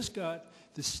 we just got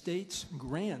the state's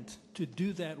grant to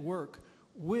do that work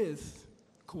with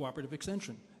Cooperative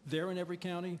Extension. They're in every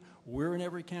county, we're in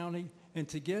every county, and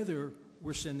together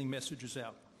we're sending messages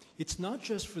out. It's not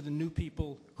just for the new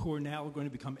people who are now going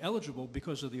to become eligible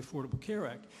because of the Affordable Care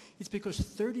Act. It's because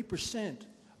 30%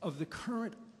 of the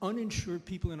current uninsured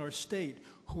people in our state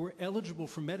who are eligible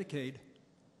for Medicaid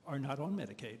are not on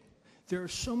Medicaid. There are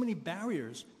so many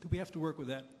barriers that we have to work with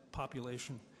that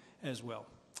population as well.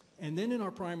 And then in our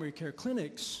primary care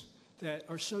clinics that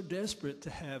are so desperate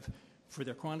to have, for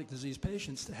their chronic disease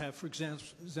patients, to have, for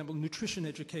example, nutrition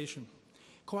education.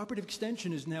 Cooperative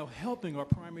Extension is now helping our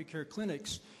primary care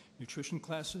clinics, nutrition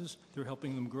classes, they're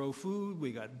helping them grow food,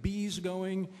 we got bees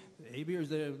going, aviaries,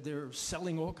 they're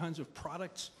selling all kinds of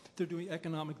products, they're doing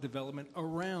economic development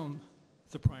around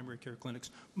the primary care clinics,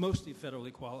 mostly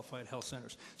federally qualified health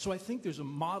centers. So I think there's a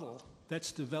model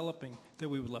that's developing that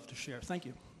we would love to share. Thank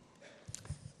you.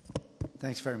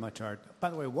 Thanks very much, Art.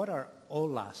 By the way, what are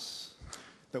OLAs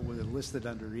that were listed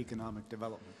under economic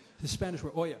development? The Spanish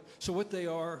word olla. So what they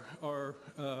are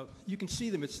you can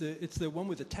see them. It's the one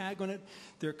with the tag on it.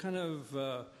 They're kind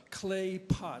of clay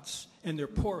pots, and they're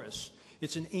porous.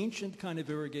 It's an ancient kind of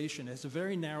irrigation. It has a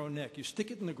very narrow neck. You stick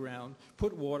it in the ground,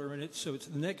 put water in it, so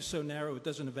the neck is so narrow it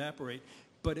doesn't evaporate,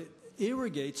 but it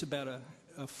irrigates about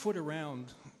a foot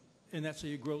around, and that's how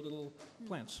you grow little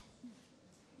plants.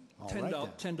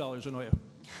 $10 an olla.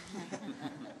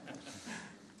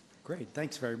 Great,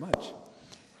 thanks very much.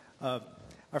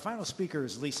 Our final speaker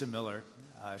is Lisa Miller.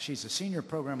 She's a senior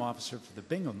program officer for the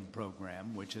Bingham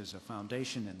program, which is a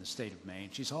foundation in the state of Maine.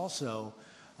 She's also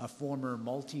a former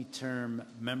multi-term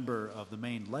member of the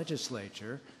Maine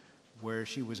legislature, where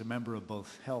she was a member of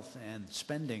both health and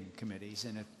spending committees.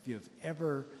 And if you've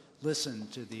ever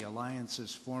listened to the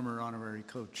Alliance's former honorary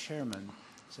co-chairman,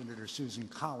 Senator Susan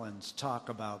Collins, talk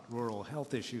about rural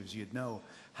health issues, you'd know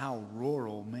how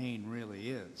rural Maine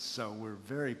really is. So we're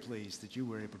very pleased that you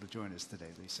were able to join us today,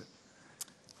 Lisa.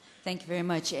 Thank you very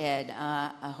much, Ed.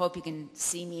 I hope you can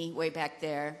see me way back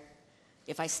there.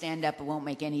 If I stand up, it won't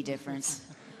make any difference.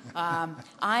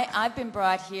 I've been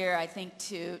brought here, I think,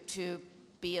 to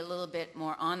be a little bit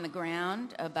more on the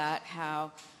ground about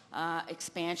how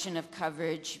expansion of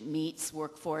coverage meets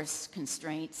workforce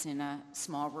constraints in a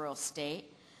small rural state.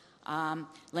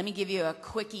 Let me give you a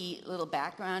quickie little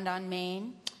background on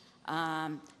Maine.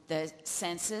 The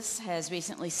census has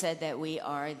recently said that we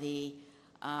are the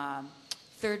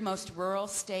third most rural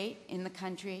state in the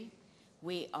country.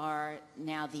 We are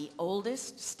now the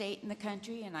oldest state in the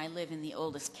country, and I live in the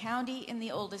oldest county in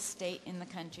the oldest state in the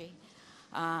country.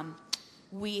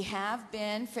 We have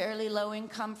been fairly low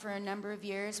income for a number of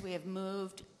years. We have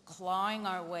moved, clawing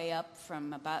our way up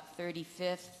from about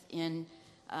 35th in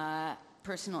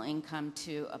personal income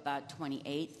to about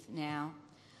 28th now.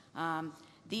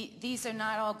 These are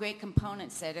not all great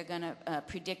components that are going to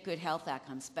predict good health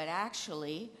outcomes, but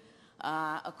actually,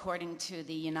 according to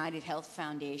the United Health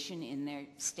Foundation in their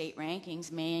state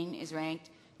rankings, Maine is ranked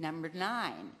number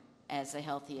 9 as the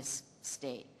healthiest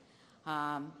state.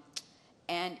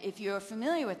 And if you're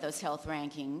familiar with those health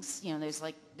rankings, you know,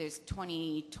 there's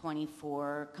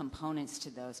 24 components to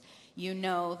those. You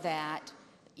know that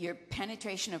your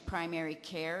penetration of primary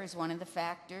care is one of the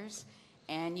factors,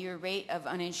 and your rate of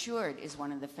uninsured is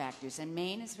one of the factors. And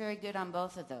Maine is very good on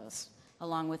both of those,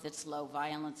 along with its low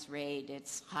violence rate,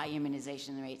 its high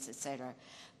immunization rates, et cetera.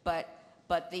 But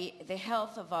the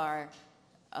health of our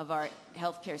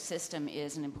healthcare system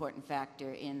is an important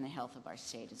factor in the health of our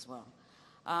state as well.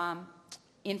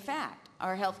 In fact,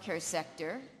 our healthcare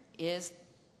sector is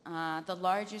the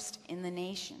largest in the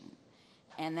nation,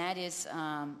 and that is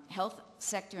health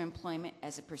sector employment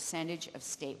as a percentage of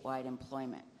statewide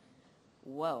employment.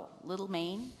 Whoa, little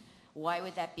Maine? Why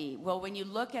would that be? Well, when you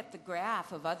look at the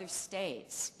graph of other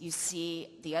states, you see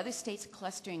the other states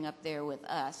clustering up there with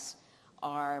us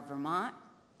are Vermont,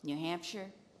 New Hampshire,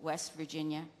 West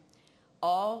Virginia,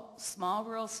 all small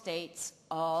rural states,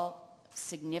 all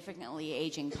significantly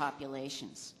aging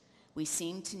populations. We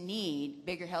seem to need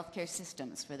bigger healthcare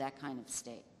systems for that kind of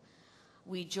state.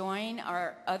 We join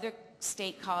our other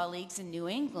state colleagues in New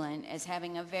England as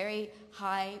having a very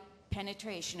high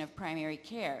penetration of primary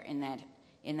care in that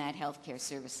healthcare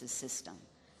services system.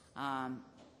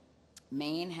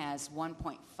 Maine has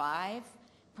 1.5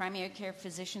 primary care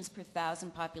physicians per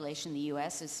 1,000 population. The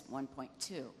U.S. is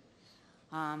 1.2.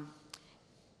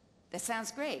 That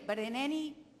sounds great, but in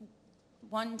any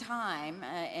one time,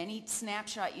 any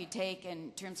snapshot you take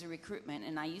in terms of recruitment,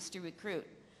 and I used to recruit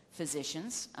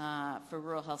physicians for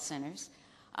rural health centers,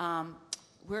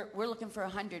 we're looking for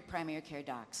 100 primary care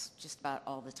docs just about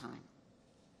all the time.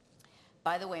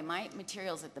 By the way, my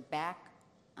material's at the back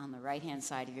on the right-hand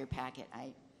side of your packet. I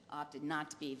opted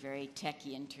not to be very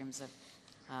techy in terms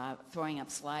of throwing up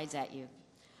slides at you.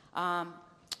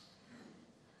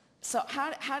 So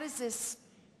how does this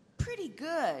pretty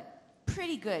good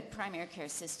primary care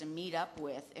system meet up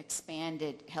with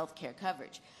expanded health care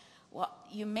coverage? Well,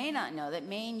 you may not know that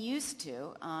Maine used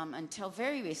to, until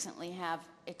very recently, have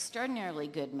extraordinarily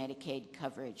good Medicaid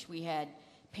coverage. We had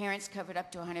parents covered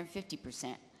up to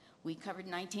 150%. We covered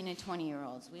 19 and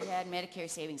 20-year-olds. We had Medicare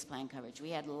Savings Plan coverage.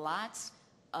 We had lots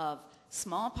of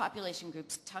small population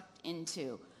groups tucked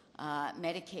into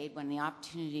Medicaid when the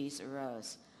opportunities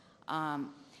arose.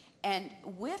 And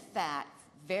with that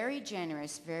very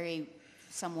generous, very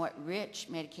somewhat rich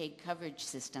Medicaid coverage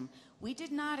system, we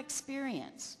did not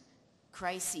experience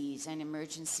crises and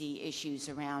emergency issues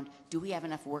around, do we have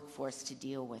enough workforce to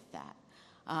deal with that?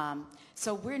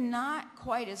 So we're not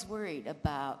quite as worried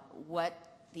about what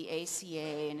the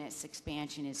ACA and its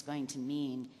expansion is going to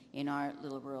mean in our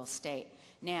little rural state.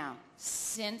 Now,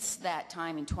 since that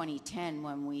time in 2010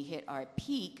 when we hit our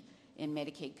peak in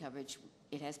Medicaid coverage,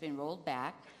 it has been rolled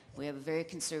back. We have a very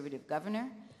conservative governor.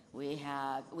 We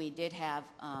did have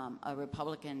a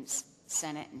Republican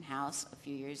Senate and House a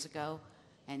few years ago,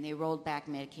 and they rolled back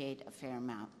Medicaid a fair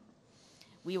amount.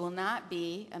 We will not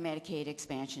be a Medicaid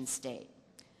expansion state.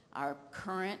 Our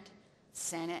current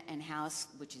Senate and House,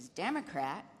 which is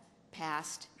Democrat,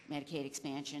 passed Medicaid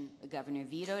expansion. The governor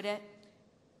vetoed it.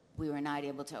 We were not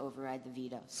able to override the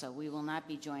veto, so we will not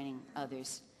be joining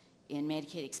others in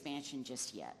Medicaid expansion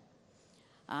just yet.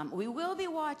 We will be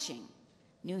watching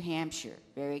New Hampshire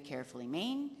very carefully.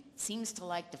 Maine seems to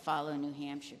like to follow New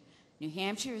Hampshire. New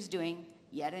Hampshire is doing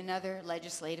yet another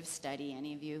legislative study.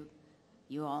 Any of you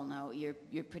all know,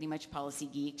 you're pretty much policy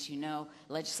geeks. You know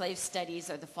legislative studies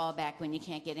are the fallback when you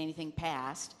can't get anything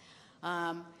passed.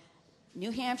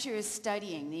 New Hampshire is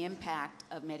studying the impact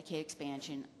of Medicaid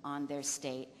expansion on their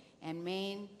state, and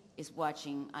Maine is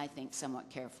watching, I think, somewhat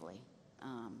carefully.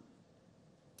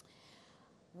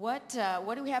 What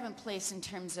do we have in place in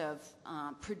terms of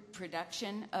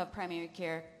production of primary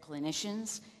care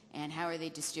clinicians, and how are they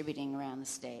distributing around the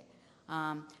state?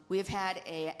 We have had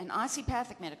an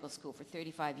osteopathic medical school for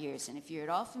 35 years, and if you're at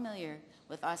all familiar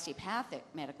with osteopathic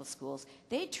medical schools,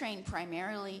 they train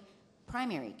primarily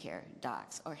primary care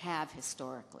docs, or have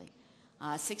historically.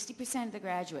 60% of the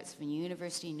graduates from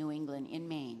University of New England in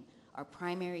Maine are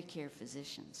primary care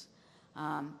physicians.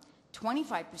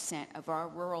 25% of our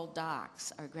rural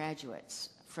docs are graduates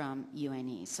from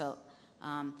UNE. So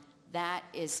that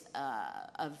is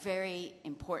a very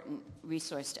important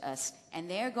resource to us. And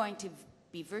they're going to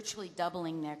be virtually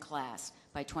doubling their class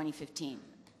by 2015.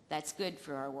 That's good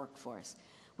for our workforce.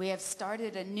 We have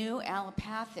started a new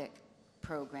allopathic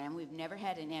program. We've never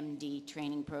had an MD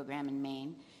training program in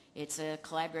Maine. It's a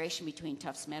collaboration between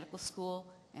Tufts Medical School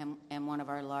and one of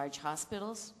our large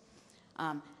hospitals.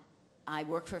 I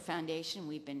work for a foundation.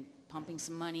 We've been pumping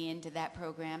some money into that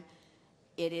program.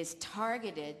 It is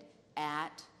targeted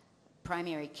at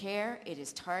primary care. It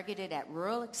is targeted at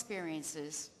rural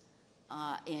experiences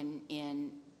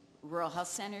in rural health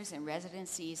centers and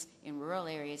residencies in rural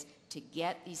areas to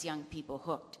get these young people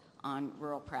hooked on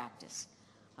rural practice.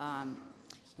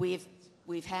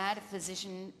 We've had a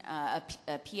physician, a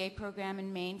PA program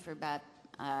in Maine for about,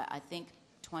 I think,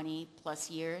 20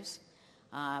 plus years.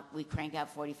 We crank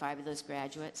out 45 of those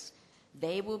graduates.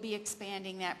 They will be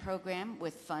expanding that program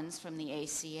with funds from the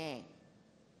ACA.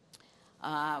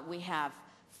 We have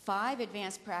 5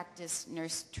 advanced practice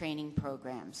nurse training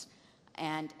programs,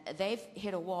 and they've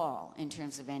hit a wall in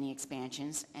terms of any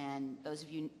expansions. And those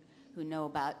of you who know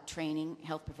about training,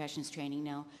 health professions training,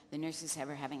 know the nurses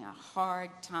are having a hard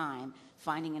time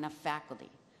finding enough faculty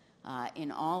in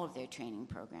all of their training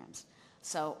programs.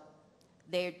 So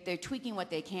they're tweaking what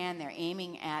they can. They're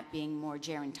aiming at being more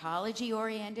gerontology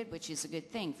oriented, which is a good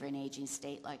thing for an aging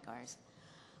state like ours.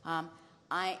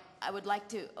 I would like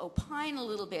to opine a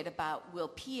little bit about, will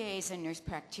PAs and nurse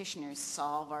practitioners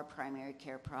solve our primary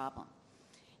care problem?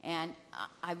 And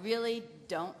I really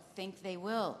don't think they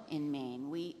will in Maine.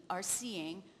 We are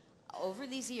seeing, over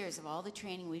these years of all the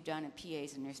training we've done of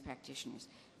PAs and nurse practitioners,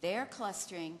 they're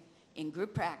clustering in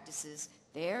group practices.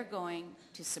 They're going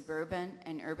to suburban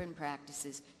and urban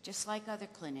practices just like other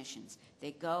clinicians.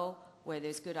 They go where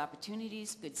there's good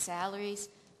opportunities, good salaries,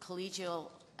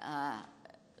 collegial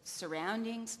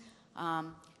surroundings. I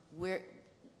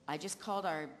just called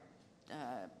our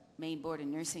Maine Board of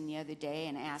Nursing the other day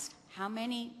and asked how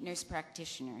many nurse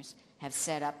practitioners have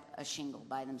set up a shingle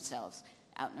by themselves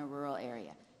out in a rural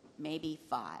area. Maybe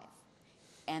 5.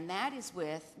 And that is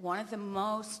with one of the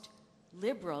most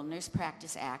liberal nurse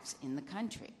practice acts in the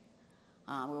country.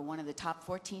 We're one of the top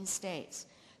 14 states.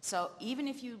 So even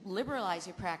if you liberalize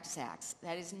your practice acts,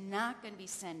 that is not going to be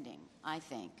sending, I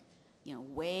think,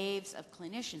 waves of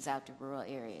clinicians out to rural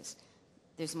areas.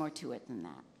 There's more to it than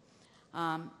that.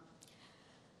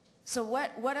 So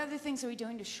what other things are we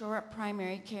doing to shore up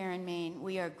primary care in Maine?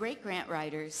 We are great grant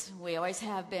writers. We always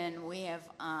have been. We have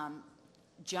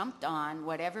jumped on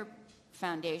whatever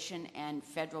foundation and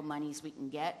federal monies we can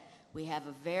get. We have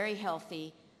a very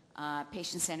healthy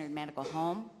patient-centered medical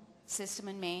home system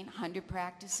in Maine, 100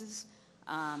 practices.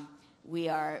 We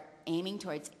are aiming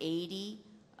towards 80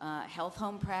 health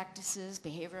home practices,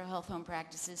 behavioral health home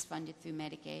practices funded through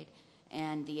Medicaid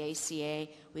and the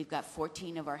ACA. We've got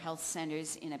 14 of our health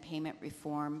centers in a payment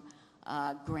reform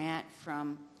grant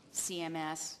from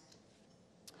CMS.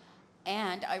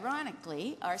 And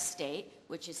ironically, our state,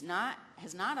 which has not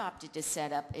opted to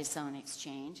set up its own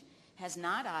exchange, has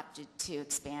not opted to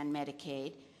expand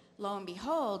Medicaid, lo and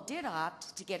behold, did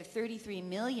opt to get a $33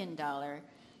 million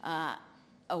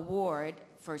award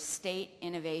for state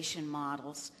innovation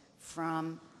models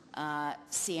from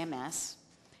CMS.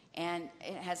 And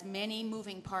it has many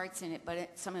moving parts in it,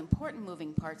 but some important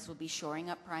moving parts will be shoring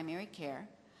up primary care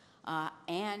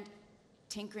and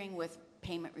tinkering with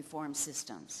payment reform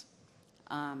systems.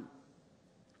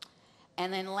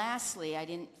 And then lastly, I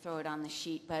didn't throw it on the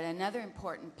sheet, but another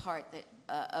important part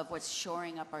of what's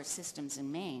shoring up our systems in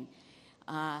Maine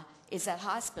is that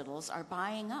hospitals are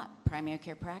buying up primary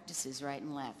care practices right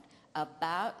and left.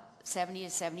 About 70 to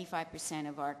 75%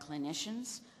 of our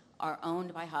clinicians are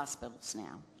owned by hospitals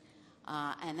now.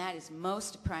 And that is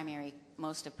most of primary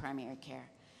care.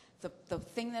 The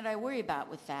thing that I worry about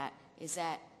with that is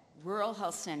that rural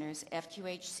health centers,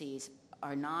 FQHCs,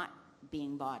 are not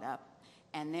being bought up,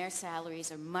 and their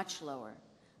salaries are much lower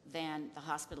than the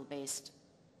hospital-based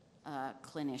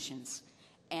clinicians.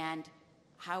 And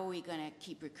how are we going to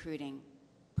keep recruiting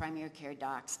primary care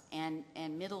docs and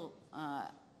middle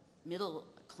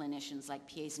clinicians like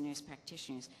PAs and nurse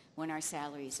practitioners when our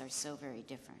salaries are so very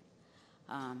different?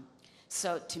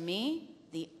 So to me,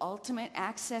 the ultimate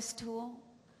access tool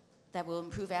that will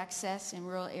improve access in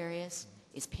rural areas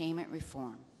is payment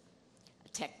reform. A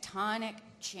tectonic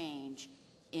change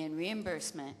in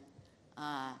reimbursement,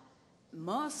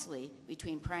 mostly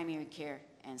between primary care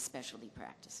and specialty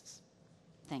practices.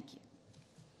 Thank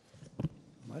you.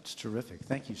 That's terrific.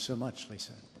 Thank you so much,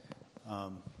 Lisa.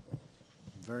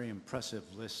 Very impressive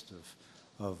list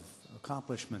of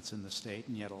accomplishments in the state,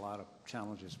 and yet a lot of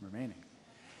challenges remaining.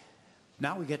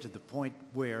 Now we get to the point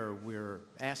where we're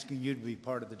asking you to be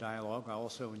part of the dialogue. I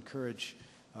also encourage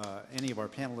any of our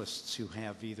panelists who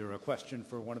have either a question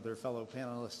for one of their fellow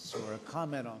panelists or a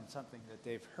comment on something that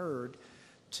they've heard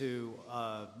to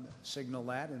signal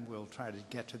that, and we'll try to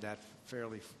get to that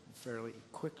fairly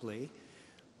quickly.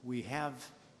 We have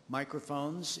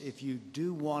microphones. If you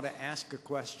do want to ask a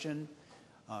question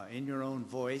in your own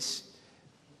voice,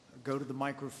 go to the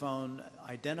microphone,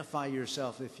 identify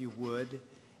yourself if you would,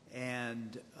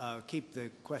 and keep the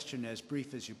question as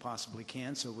brief as you possibly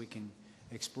can so we can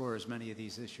explore as many of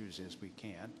these issues as we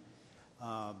can.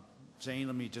 Zane,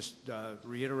 let me just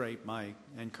reiterate my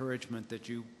encouragement that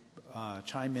you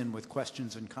chime in with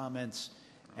questions and comments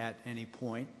at any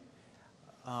point.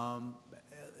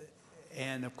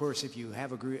 And of course, if you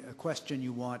have a question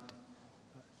you want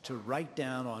to write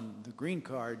down on the green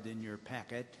card in your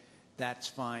packet, that's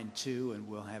fine too, and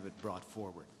we'll have it brought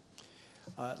forward.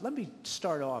 Let me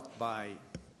start off by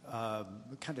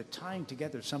kind of tying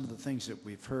together some of the things that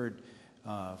we've heard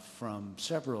from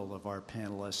several of our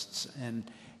panelists,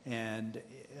 and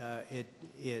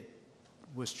it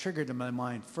was triggered in my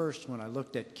mind first when I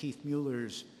looked at Keith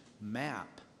Mueller's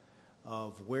map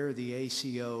of where the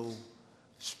ACO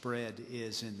spread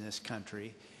is in this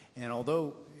country. And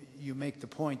although you make the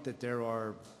point that there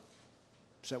are,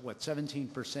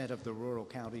 17% of the rural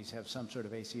counties have some sort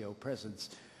of ACO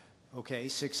presence, okay,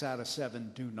 6 out of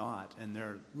 7 do not. And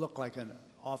there look like an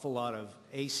awful lot of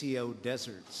ACO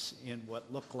deserts in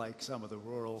what look like some of the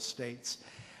rural states.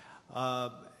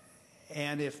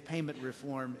 And if payment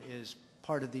reform is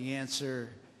part of the answer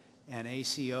and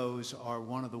ACOs are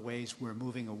one of the ways we're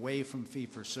moving away from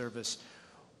fee-for-service,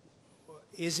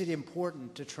 is it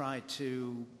important to try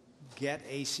to get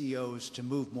ACOs to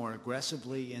move more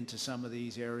aggressively into some of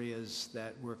these areas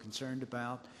that we're concerned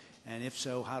about? And if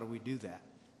so, how do we do that?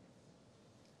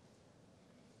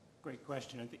 Great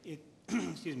question.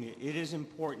 Excuse me. It is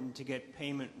important to get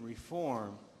payment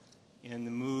reform and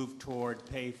the move toward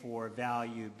pay for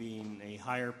value being a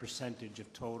higher percentage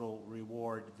of total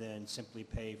reward than simply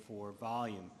pay for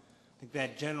volume. I think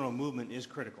that general movement is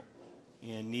critical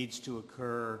and needs to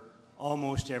occur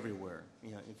almost everywhere. You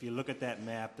know, if you look at that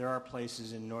map, there are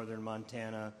places in northern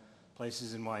Montana,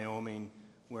 places in Wyoming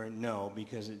where no,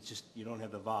 because it's just, you don't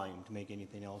have the volume to make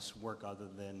anything else work other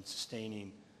than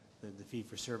sustaining the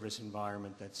fee-for-service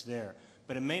environment that's there.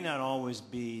 But it may not always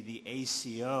be the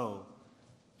ACO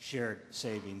shared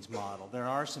savings model. There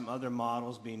are some other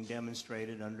models being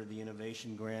demonstrated under the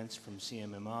innovation grants from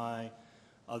CMMI,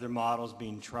 other models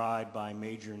being tried by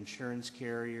major insurance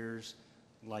carriers,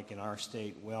 like in our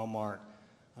state, Wellmark.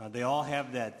 They all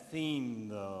have that theme,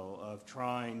 though, of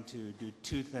trying to do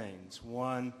two things.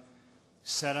 One,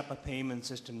 set up a payment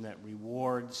system that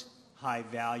rewards high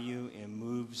value and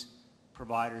moves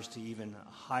providers to even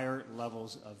higher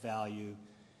levels of value.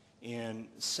 And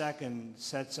second,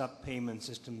 sets up payment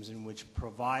systems in which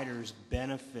providers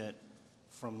benefit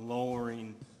from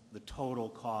lowering the total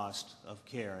cost of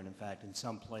care. And in fact, in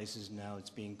some places now it's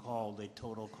being called a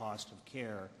total cost of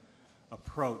care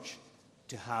approach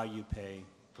to how you pay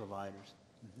providers.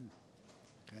 Mm-hmm.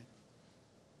 Okay.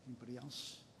 Anybody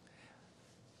else?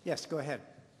 Yes, go ahead.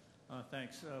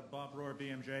 Thanks. Bob Rohr,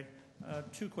 BMJ.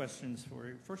 Two questions for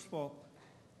you. First of all,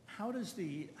 how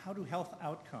do health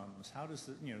outcomes, how does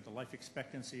the life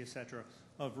expectancy, et cetera,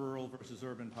 of rural versus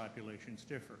urban populations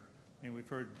differ? I mean, we've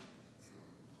heard,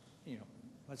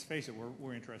 let's face it,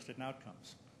 we're interested in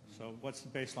outcomes. So what's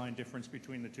the baseline difference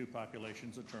between the two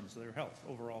populations in terms of their health,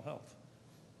 overall health?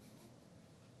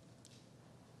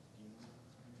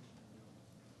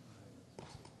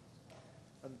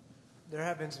 There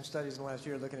have been some studies in the last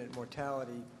year looking at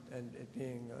mortality and it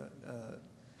being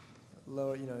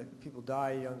lower. People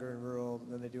die younger in rural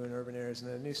than they do in urban areas. And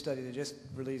a new study they just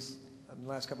released in the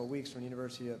last couple of weeks from the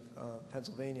University of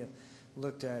Pennsylvania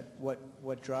looked at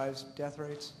what drives death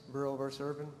rates, rural versus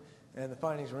urban. And the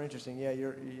findings were interesting. Yeah,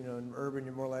 in urban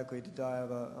you're more likely to die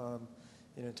of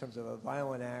in terms of a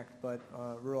violent act, but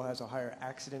rural has a higher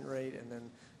accident rate, and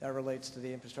then that relates to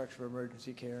the infrastructure for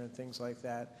emergency care and things like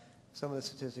that. Some of the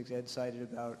statistics Ed cited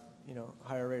about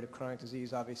higher rate of chronic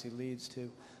disease obviously leads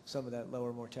to some of that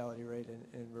lower mortality rate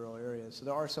in rural areas. So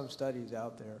there are some studies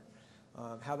out there.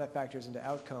 How that factors into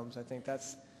outcomes, I think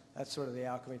that's sort of the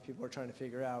alchemy people are trying to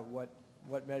figure out.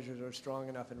 What measures are strong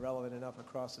enough and relevant enough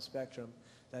across the spectrum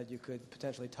that you could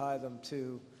potentially tie them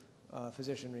to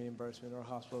physician reimbursement or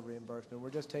hospital reimbursement. We're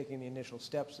just taking the initial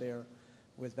steps there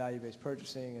with value-based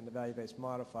purchasing and the value-based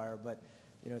modifier, but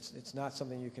it's not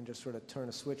something you can just sort of turn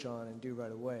a switch on and do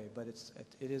right away, but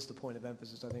it is the point of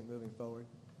emphasis, I think, moving forward.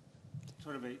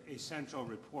 Sort of a central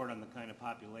report on the kind of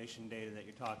population data that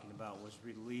you're talking about was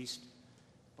released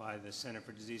by the Center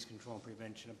for Disease Control and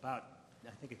Prevention about,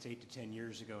 I think it's 8 to 10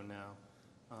 years ago now.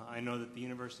 I know that the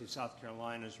University of South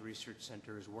Carolina's research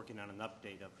center is working on an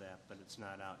update of that, but it's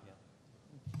not out yet.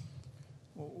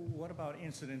 What about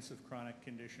incidence of chronic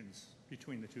conditions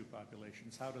between the two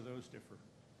populations? How do those differ?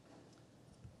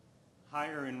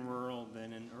 Higher in rural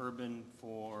than in urban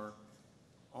for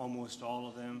almost all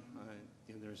of them.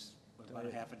 There's about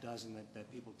a half a dozen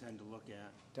that people tend to look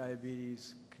at.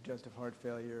 Diabetes, congestive heart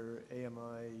failure,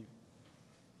 AMI.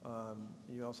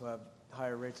 You also have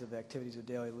higher rates of activities of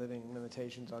daily living,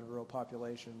 limitations on rural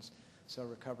populations, so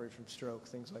recovery from stroke,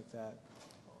 things like that,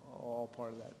 all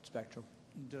part of that spectrum.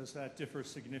 Does that differ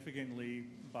significantly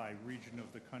by region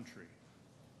of the country?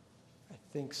 I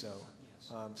think so.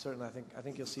 Yes. Certainly, I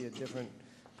think you'll see a different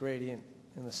gradient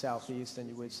in the southeast than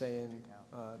you would say in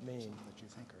Maine. That you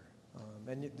think are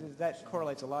That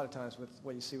correlates a lot of times with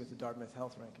what you see with the Dartmouth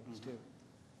Health rankings, too.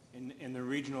 And the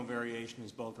regional variation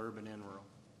is both urban and rural.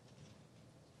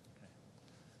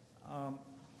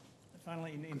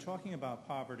 Finally, in talking about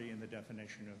poverty and the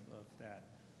definition of that,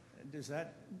 is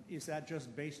that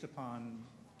just based upon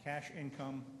cash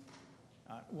income?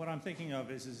 What I'm thinking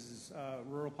of is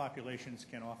rural populations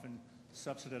can often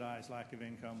subsidize lack of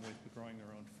income with growing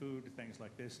their own food, things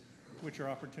like this, which are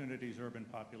opportunities urban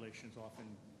populations often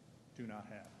do not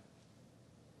have.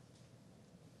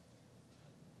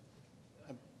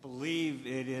 I believe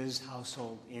it is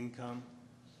household income,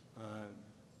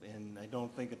 and I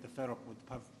don't think at the federal,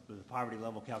 the poverty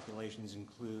level calculations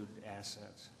include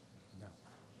assets.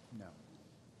 No.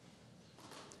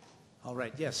 All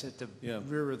right, yes, at the Yeah.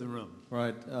 rear of the room.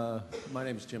 Right. My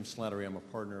name is Jim Slattery. I'm a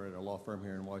partner at a law firm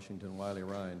here in Washington, Wiley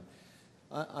Ryan.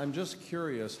 I'm just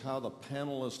curious how the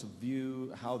panelists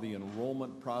view how the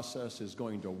enrollment process is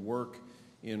going to work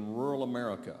in rural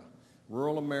America.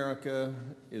 Rural America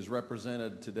is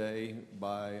represented today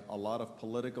by a lot of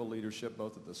political leadership,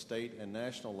 both at the state and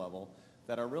national level,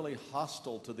 that are really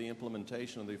hostile to the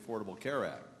implementation of the Affordable Care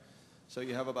Act. So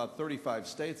you have about 35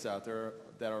 states out there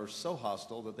that are so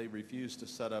hostile that they refuse to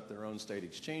set up their own state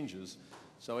exchanges.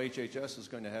 So HHS is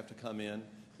going to have to come in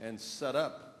and set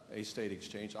up a state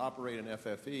exchange, operate an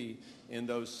FFE in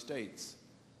those states.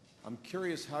 I'm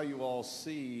curious how you all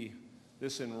see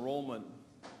this enrollment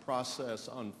process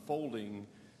unfolding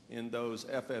in those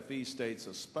FFE states,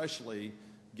 especially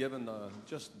given the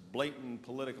just blatant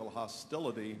political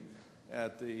hostility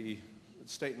at the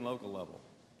state and local level.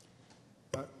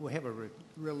 We have a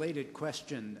related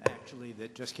question, actually,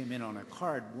 that just came in on a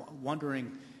card, wondering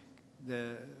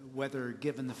whether,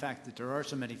 given the fact that there are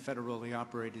so many federally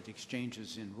operated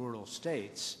exchanges in rural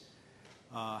states,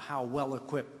 how well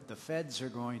equipped the feds are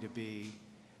going to be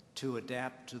to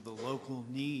adapt to the local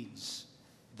needs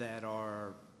that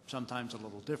are sometimes a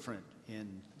little different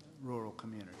in rural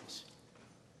communities.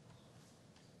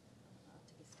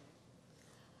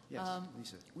 Yes,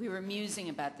 Lisa. We were musing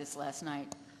about this last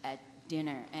night at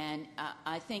dinner, and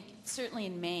I think certainly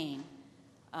in Maine,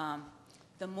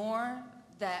 the more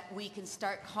that we can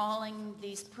start calling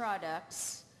these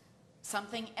products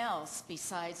something else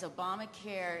besides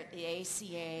Obamacare, the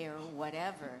ACA, or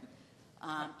whatever,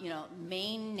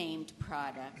 Maine-named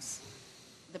products,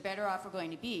 the better off we're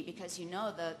going to be, because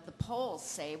the polls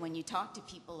say when you talk to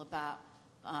people about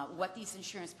what these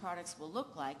insurance products will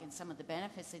look like and some of the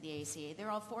benefits of the ACA,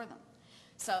 they're all for them.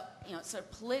 So, sort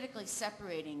of politically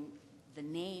separating the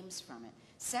names from it.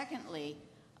 Secondly,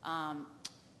 I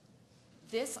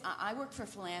work for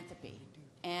philanthropy,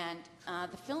 and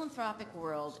the philanthropic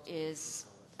world is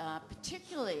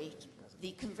particularly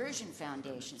the conversion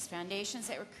foundations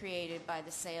that were created by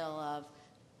the sale of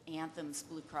Anthems,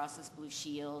 Blue Crosses, Blue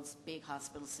Shields, big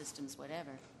hospital systems,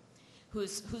 whatever,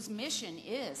 whose mission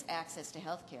is access to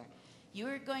health care.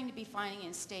 You're going to be finding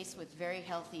in states with very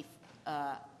healthy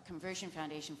conversion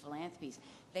foundation philanthropies,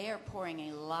 they are pouring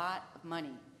a lot of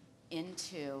money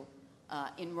into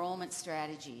enrollment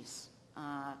strategies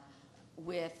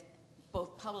with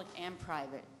both public and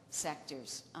private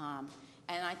sectors.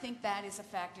 And I think that is a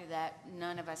factor that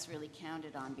none of us really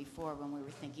counted on before when we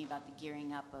were thinking about the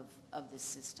gearing up of this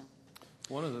system.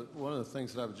 One of the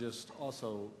things that I would just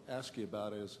also ask you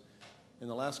about is, in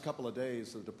the last couple of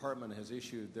days, the department has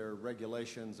issued their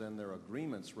regulations and their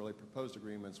agreements, really proposed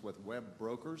agreements with web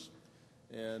brokers.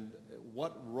 And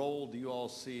what role do you all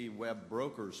see web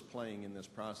brokers playing in this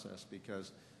process?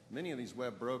 Because many of these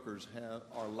web brokers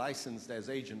are licensed as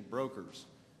agent brokers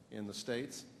in the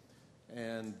states,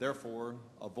 and therefore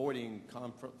avoiding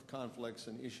conflicts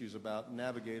and issues about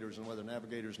navigators and whether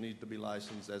navigators need to be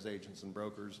licensed as agents and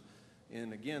brokers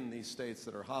in, again, these states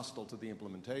that are hostile to the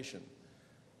implementation.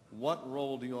 What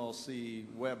role do you all see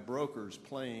web brokers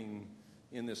playing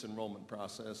in this enrollment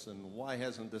process, and why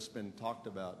hasn't this been talked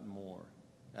about more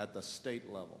at the state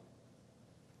level?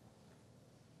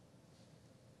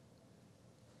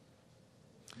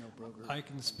 No broker. I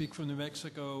can speak from New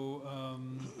Mexico.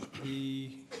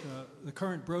 The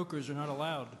current brokers are not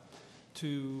allowed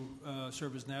to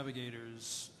serve as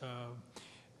navigators.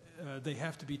 They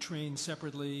have to be trained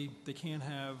separately. They can't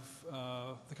have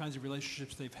the kinds of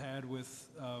relationships they've had with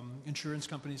insurance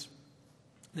companies.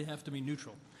 They have to be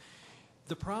neutral.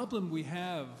 The problem we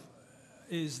have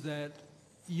is that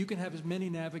you can have as many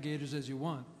navigators as you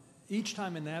want. Each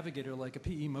time a navigator, like a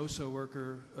PE MOSO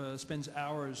worker, spends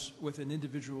hours with an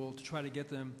individual to try to get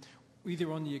them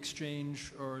either on the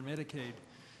exchange or in Medicaid,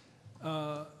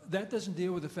 that doesn't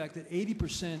deal with the fact that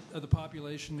 80% of the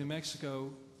population in New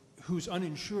Mexico who's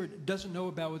uninsured doesn't know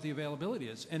about what the availability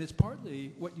is. And it's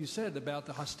partly what you said about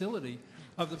the hostility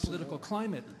of the political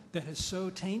climate that has so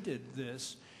tainted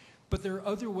this. But there are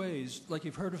other ways, like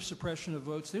you've heard of suppression of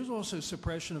votes. There's also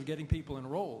suppression of getting people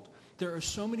enrolled. There are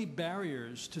so many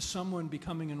barriers to someone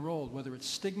becoming enrolled, whether it's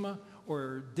stigma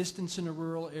or distance in a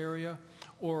rural area,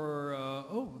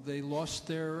 or, they lost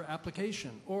their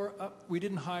application, or we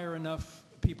didn't hire enough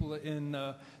people in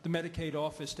the Medicaid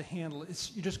office to handle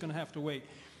it. You're just going to have to wait.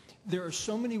 There are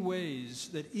so many ways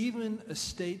that even a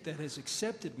state that has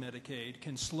accepted Medicaid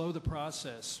can slow the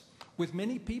process. With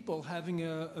many people having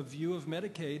a view of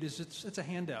Medicaid is it's a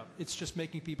handout. It's just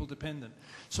making people dependent.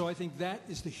 So I think that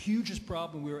is the hugest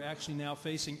problem we're actually now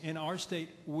facing in our state,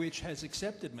 which has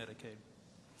accepted Medicaid.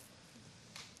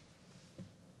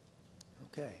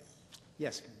 Okay.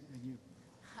 Yes, and you.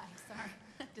 Hi, sorry.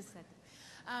 Just said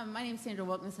that. My name is Sandra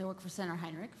Wilkness. I work for Senator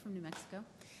Heinrich from New Mexico.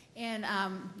 And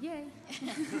yay,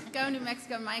 go New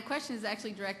Mexico. My question is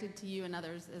actually directed to you and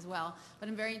others as well. But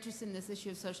I'm very interested in this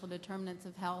issue of social determinants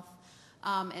of health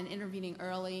and intervening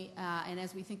early. And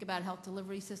as we think about health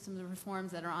delivery systems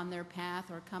reforms that are on their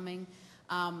path or coming,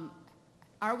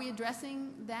 are we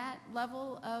addressing that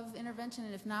level of intervention?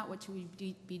 And if not, what should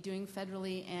we be doing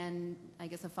federally? And I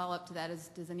guess a follow-up to that is,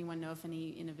 does anyone know if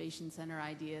any innovation center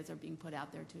ideas are being put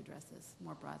out there to address this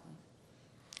more broadly?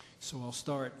 So I'll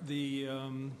start.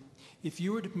 If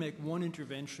you were to make one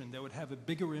intervention that would have a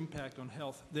bigger impact on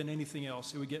health than anything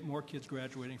else, it would get more kids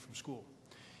graduating from school.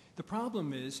 The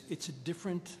problem is it's a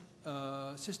different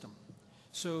system.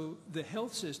 So the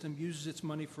health system uses its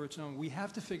money for its own. We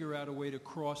have to figure out a way to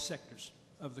cross sectors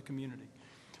of the community.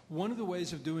 One of the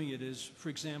ways of doing it is, for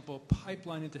example,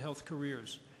 pipeline into health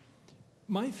careers.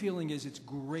 My feeling is it's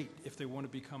great if they want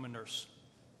to become a nurse.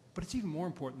 But it's even more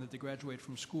important that they graduate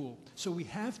from school. So we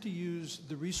have to use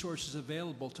the resources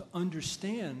available to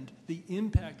understand the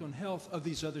impact on health of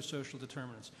these other social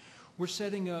determinants. We're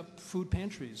setting up food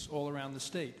pantries all around the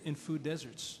state in food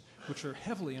deserts, which are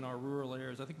heavily in our rural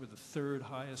areas. I think we're the third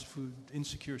highest food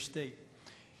insecure state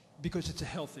because it's a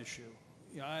health issue.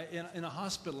 You know, in a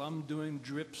hospital, I'm doing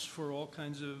drips for all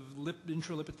kinds of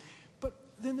intralipids. But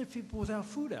then there are people without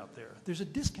food out there. There's a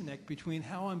disconnect between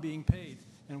how I'm being paid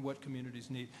and what communities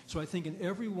need. So I think in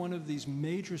every one of these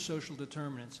major social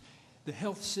determinants, the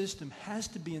health system has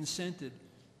to be incented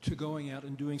to going out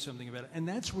and doing something about it. And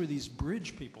that's where these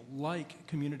bridge people, like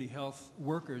community health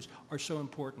workers, are so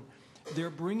important. They're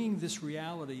bringing this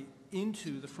reality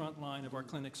into the front line of our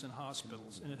clinics and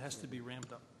hospitals, and it has to be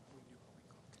ramped up.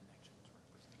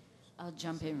 I'll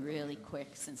jump in really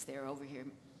quick since they're over here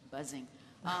buzzing.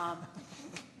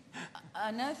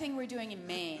 Another thing we're doing in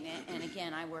Maine, and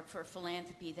again, I work for a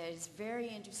philanthropy that is very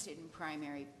interested in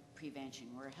primary prevention.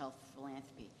 We're a health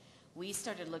philanthropy. We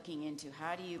started looking into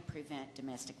how do you prevent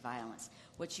domestic violence.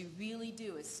 What you really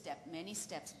do is step many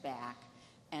steps back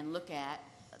and look at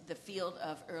the field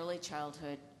of early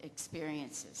childhood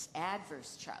experiences,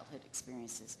 adverse childhood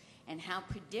experiences, and how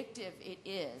predictive it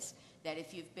is that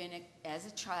if you've been, as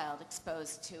a child,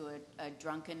 exposed to a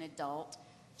drunken adult,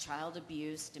 child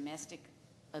abuse, domestic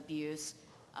abuse,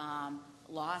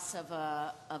 loss of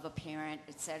a parent,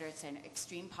 et cetera,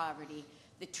 extreme poverty,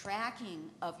 the tracking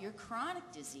of your chronic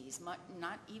disease,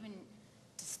 not even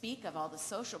to speak of all the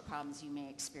social problems you may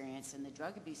experience and the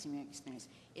drug abuse you may experience,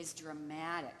 is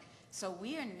dramatic. So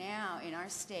we are now, in our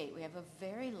state, we have a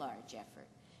very large effort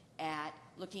at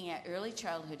looking at early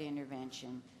childhood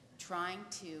intervention, trying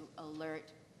to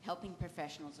alert helping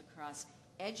professionals across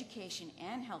education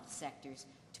and health sectors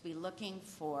to be looking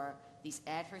for these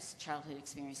adverse childhood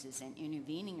experiences and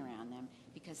intervening around them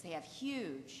because they have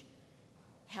huge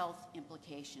health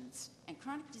implications and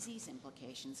chronic disease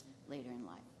implications later in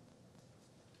life.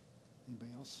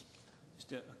 Anybody else?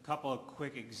 Just a couple of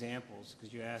quick examples,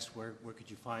 because you asked where could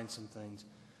you find some things.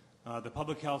 The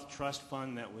Public Health Trust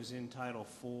Fund that was in Title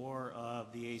IV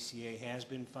of the ACA has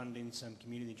been funding some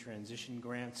community transition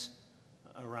grants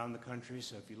around the country.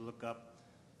 So if you look up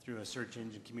through a search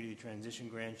engine, community transition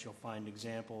grants, you'll find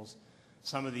examples.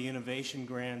 Some of the innovation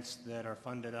grants that are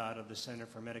funded out of the Center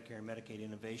for Medicare and Medicaid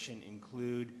Innovation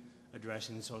include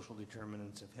addressing the social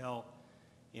determinants of health.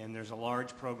 And there's a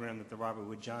large program that the Robert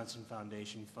Wood Johnson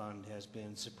Foundation Fund has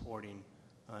been supporting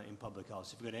in public health.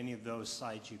 So if you've got any of those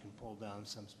sites, you can pull down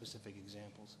some specific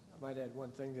examples. I might add one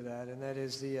thing to that, and that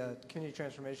is the community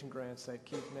transformation grants that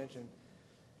Keith mentioned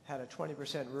had a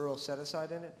 20% rural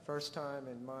set-aside in it. First time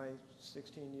in my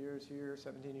 16 years here,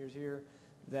 17 years here,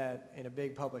 that in a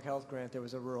big public health grant there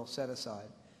was a rural set-aside.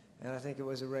 And I think it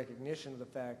was a recognition of the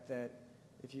fact that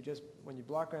if you just, when you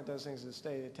block grant those things to the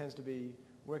state, it tends to be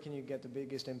where can you get the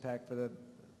biggest impact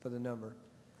for the number.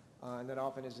 And that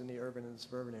often is in the urban and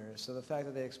suburban areas. So the fact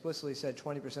that they explicitly said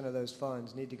 20% of those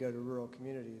funds need to go to rural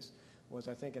communities was,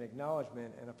 I think, an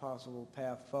acknowledgement and a possible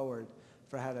path forward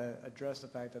for how to address the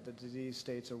fact that the disease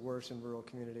states are worse in rural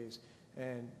communities,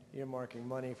 and earmarking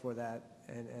money for that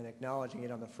and acknowledging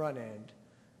it on the front end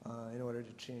in order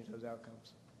to change those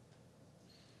outcomes.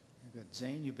 Very good.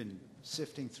 Zane, you've been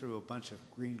sifting through a bunch of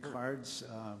green cards.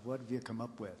 What have you come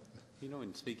up with? You know,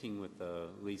 in speaking with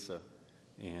Lisa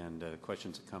and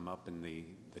questions that come up in the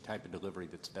type of delivery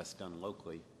that's best done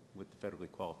locally with the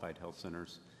federally qualified health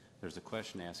centers, there's a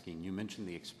question asking, you mentioned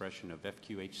the expression of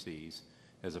FQHCs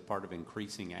as a part of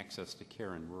increasing access to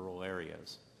care in rural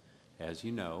areas. As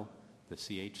you know, the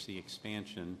CHC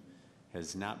expansion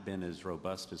has not been as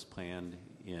robust as planned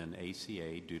in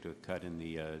ACA due to a cut in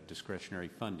the discretionary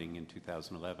funding in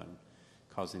 2011,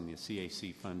 causing the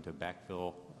CAC fund to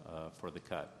backfill for the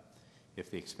cut. If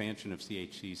the expansion of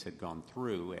CHCs had gone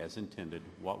through as intended,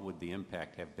 what would the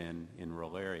impact have been in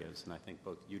rural areas? And I think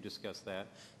both you discussed that,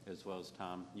 as well as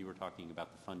Tom, you were talking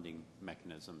about the funding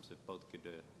mechanisms, if both could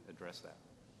address that.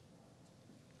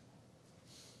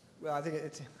 Well, I think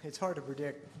it's hard to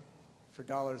predict for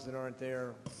dollars that aren't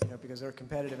there, because they're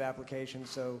competitive applications.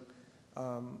 So,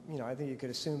 I think you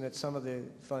could assume that some of the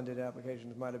funded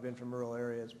applications might have been from rural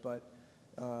areas, but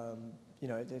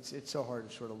it's so hard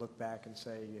to sort of look back and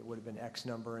say it would have been X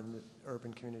number in the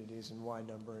urban communities and Y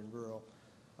number in rural.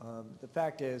 The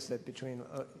fact is that between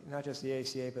not just the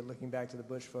ACA, but looking back to the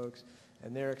Bush folks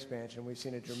and their expansion, we've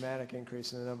seen a dramatic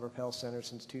increase in the number of health centers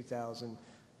since 2000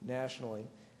 nationally.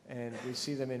 And we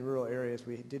see them in rural areas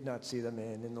we did not see them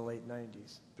in the late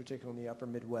 90s, particularly in the upper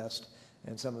Midwest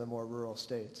and some of the more rural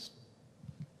states.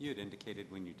 You had indicated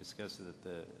when you discussed that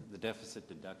the deficit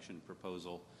deduction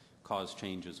proposal caused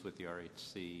changes with the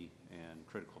RHC and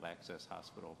critical access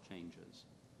hospital changes.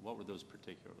 What were those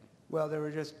particularly? Well, there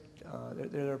were just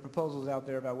there are proposals out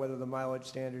there about whether the mileage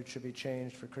standard should be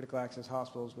changed for critical access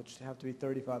hospitals, which have to be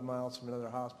 35 miles from another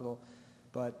hospital.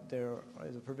 But there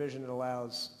is a provision that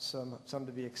allows some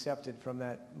to be accepted from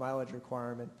that mileage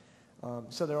requirement.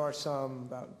 So there are some,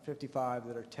 about 55,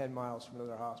 that are 10 miles from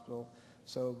another hospital.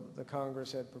 So the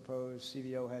Congress had proposed,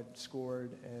 CBO had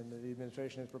scored, and the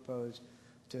administration has proposed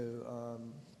to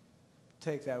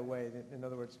take that away. In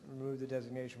other words, remove the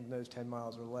designation from those 10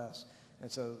 miles or less. And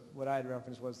so what I had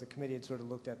referenced was the committee had sort of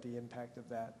looked at the impact of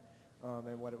that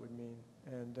and what it would mean.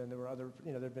 And then there were other,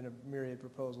 there have been a myriad of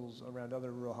proposals around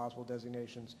other rural hospital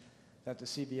designations that the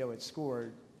CBO had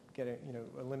scored,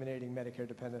 eliminating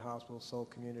Medicare-dependent hospitals, sole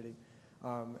community.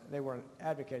 They weren't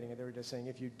advocating it. They were just saying,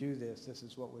 if you do this, this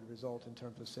is what would result in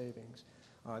terms of savings.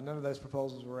 None of those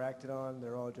proposals were acted on.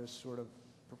 They're all just sort of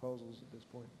proposals at this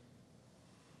point.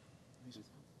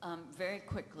 Very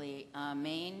quickly,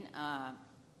 Maine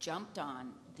jumped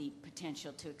on the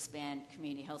potential to expand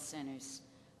community health centers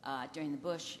during the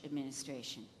Bush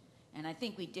administration. And I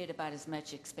think we did about as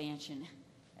much expansion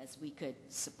as we could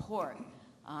support.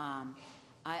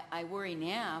 I worry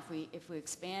now if we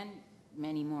expand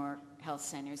many more health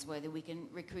centers, whether we can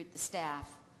recruit the staff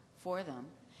for them.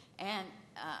 And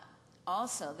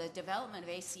also the development of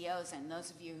ACOs, and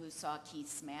those of you who saw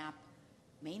Keith's map,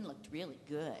 Maine looked really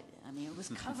good. I mean, it was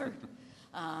covered.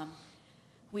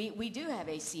 We do have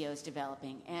ACOs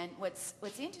developing, and what's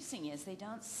interesting is they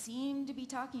don't seem to be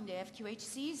talking to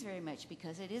FQHCs very much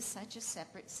because it is such a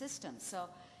separate system. So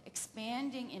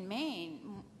expanding in Maine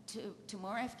to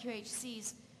more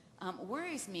FQHCs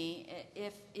worries me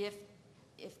if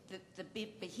the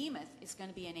big behemoth is going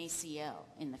to be an ACO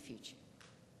in the future.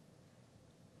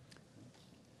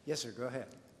 Yes, sir. Go ahead.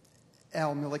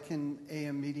 Al Milliken,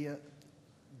 AM Media.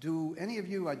 Do any of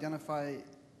you identify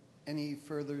any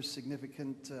further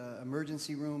significant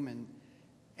emergency room and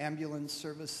ambulance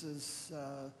services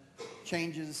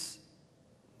changes?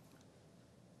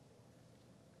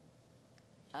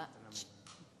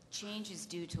 Changes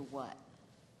due to what?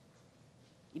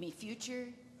 You mean future?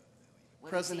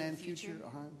 Present and future?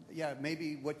 Yeah,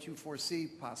 maybe what you foresee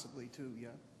possibly too, yeah.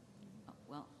 Oh,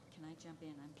 well, can I jump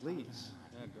in? Please.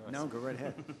 No, go right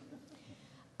ahead.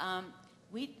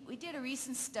 We did a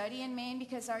recent study in Maine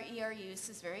because our ER use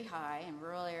is very high. In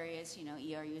rural areas, you know,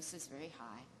 ER use is very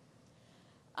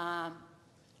high.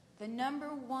 The number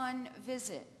one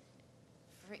visit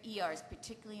for ERs,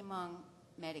 particularly among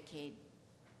Medicaid,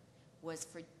 was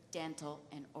for dental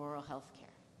and oral health care.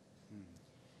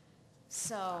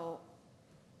 So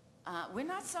we're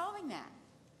not solving that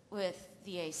with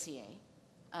the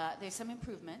ACA. There's some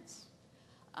improvements,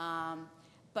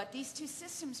 but these two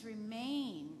systems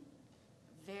remain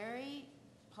very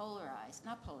polarized,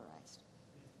 not polarized,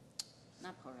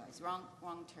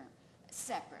 wrong term,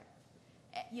 separate.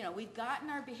 You know, we've gotten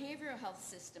our behavioral health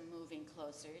system moving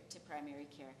closer to primary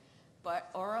care, but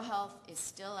oral health is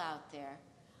still out there,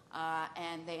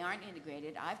 and they aren't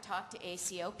integrated. I've talked to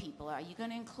ACO people. Are you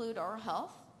going to include oral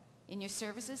health in your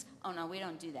services? Oh, no, we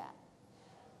don't do that.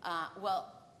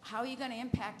 Well, how are you going to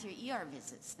impact your ER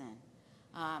visits then?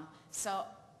 So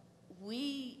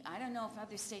I don't know if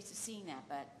other states are seeing that,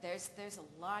 but there's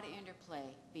a lot of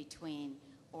interplay between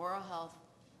oral health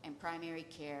and primary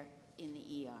care in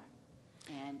the ER.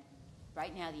 And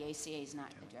right now, the ACA is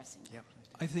not addressing it. Yep.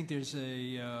 I think there's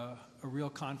a real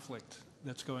conflict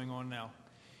that's going on now,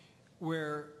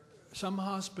 where some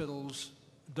hospitals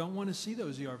don't want to see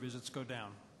those ER visits go down.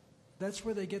 That's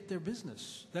where they get their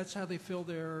business. That's how they fill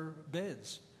their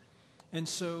beds. And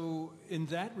so in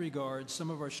that regard,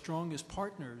 some of our strongest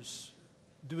partners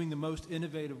doing the most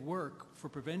innovative work for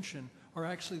prevention are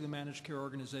actually the managed care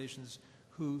organizations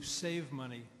who save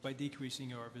money by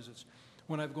decreasing ER visits.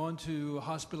 When I've gone to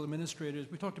hospital administrators,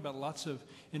 we talked about lots of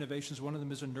innovations. One of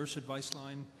them is a nurse advice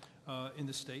line in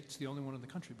the States, the only one in the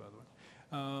country, by the way.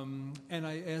 And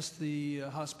I asked the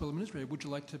hospital administrator, would you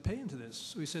like to pay into this?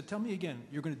 So he said, tell me again,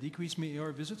 you're going to decrease me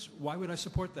ER visits? Why would I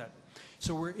support that?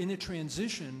 So we're in a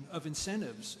transition of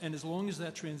incentives, and as long as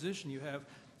that transition, you have,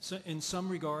 in some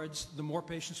regards, the more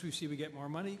patients we see, we get more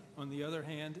money. On the other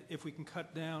hand, if we can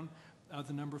cut down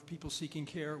the number of people seeking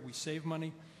care, we save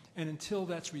money. And until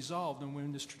that's resolved, and we're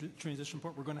in this transition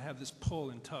part, we're going to have this pull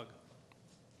and tug.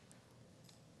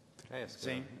 Could I ask,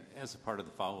 as a part of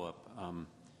the follow-up,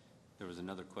 there was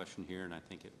another question here, and I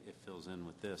think it fills in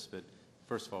with this. But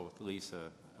first of all, with Lisa,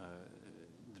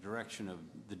 the direction of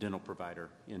the dental provider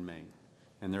in Maine.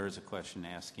 And there is a question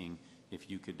asking if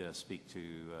you could speak to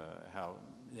how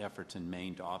the efforts in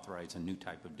Maine to authorize a new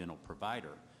type of dental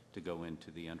provider to go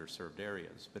into the underserved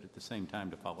areas. But at the same time,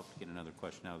 to follow up to get another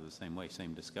question out of the same way,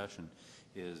 same discussion,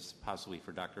 is possibly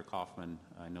for Dr. Kaufman.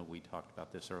 I know we talked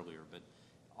about this earlier, but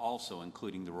also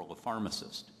including the role of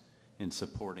pharmacist in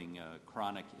supporting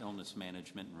chronic illness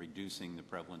management and reducing the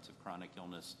prevalence of chronic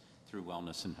illness through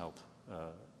wellness and health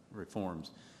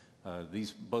reforms.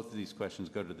 Both of these questions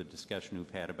go to the discussion we've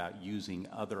had about using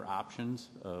other options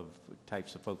of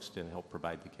types of folks to help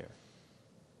provide the care.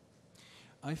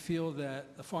 I feel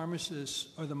that the pharmacists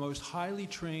are the most highly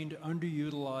trained,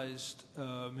 underutilized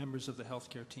members of the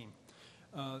healthcare team.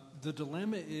 The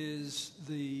dilemma is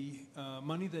the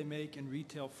money they make in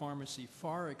retail pharmacy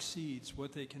far exceeds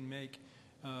what they can make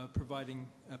providing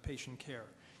patient care.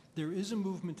 There is a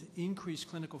movement to increase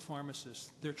clinical pharmacists.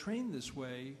 They're trained this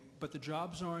way, but the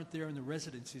jobs aren't there and the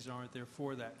residencies aren't there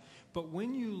for that. But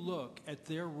when you look at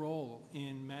their role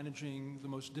in managing the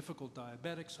most difficult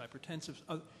diabetics, hypertensives,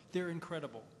 they're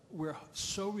incredible. We're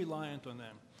so reliant on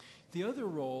them. The other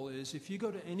role is if you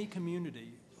go to any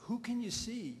community, who can you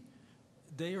see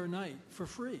day or night for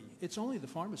free? It's only the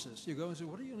pharmacist. You go and say,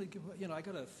 what are you going to give? You know, I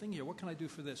got a thing here. What can I do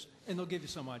for this? And they'll give you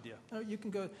some idea. You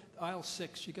can go aisle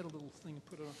 6. You get a little thing and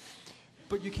put it on.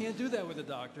 But you can't do that with a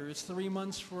doctor. It's 3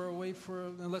 months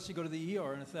unless you go to the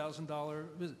ER and $1,000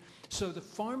 visit. So the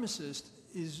pharmacist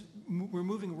we're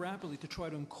moving rapidly to try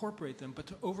to incorporate them, but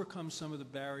to overcome some of the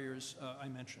barriers I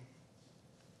mentioned.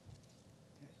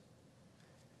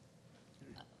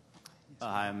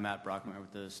 Hi, I'm Matt Brockmeyer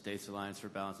with the States Alliance for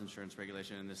Balanced Insurance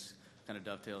Regulation, and this kind of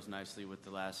dovetails nicely with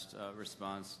the last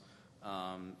response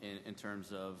in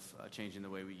terms of changing the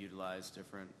way we utilize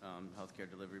different healthcare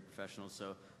delivery professionals.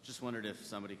 So just wondered if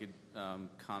somebody could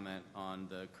comment on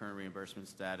the current reimbursement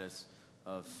status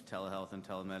of telehealth and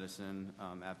telemedicine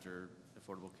after the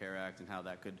Affordable Care Act and how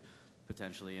that could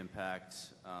potentially impact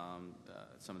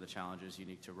some of the challenges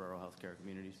unique to rural healthcare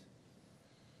communities.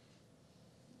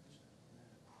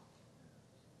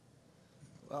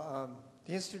 Well,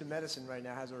 the Institute of Medicine right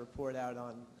now has a report out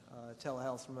on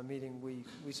telehealth from a meeting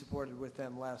we supported with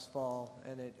them last fall,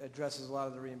 and it addresses a lot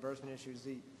of the reimbursement issues.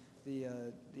 The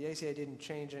ACA didn't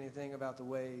change anything about the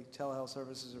way telehealth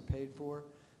services are paid for.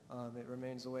 It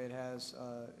remains the way it has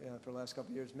for the last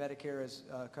couple of years. Medicare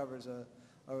covers a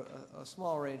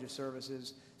small range of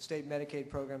services. State Medicaid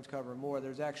programs cover more.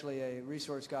 There's actually a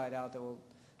resource guide out that will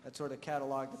that sort of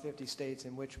catalog the 50 states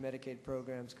in which Medicaid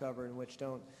programs cover and which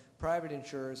don't. Private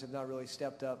insurers have not really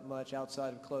stepped up much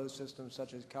outside of closed systems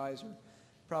such as Kaiser.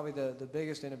 Probably the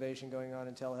biggest innovation going on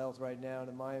in telehealth right now,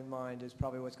 to my mind, is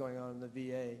probably what's going on in the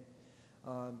VA.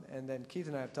 And then Keith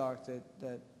and I have talked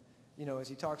that you know, as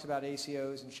he talks about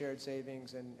ACOs and shared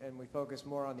savings, and we focus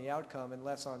more on the outcome and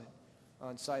less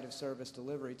on site of service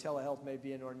delivery, telehealth may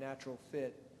be a more natural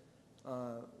fit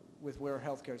with where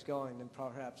healthcare is going than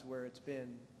perhaps where it's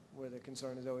been, where the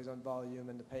concern is always on volume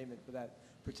and the payment for that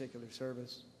particular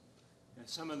service. And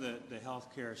some of the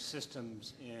healthcare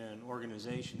systems and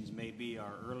organizations may be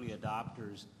our early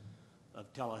adopters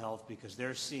of telehealth because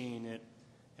they're seeing it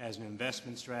as an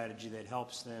investment strategy that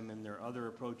helps them in their other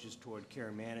approaches toward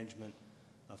care management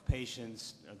of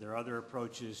patients, their other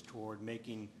approaches toward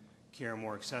making care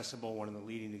more accessible, one of the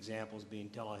leading examples being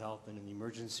telehealth in the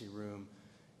emergency room,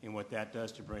 and what that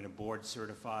does to bring a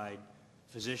board-certified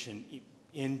physician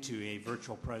into a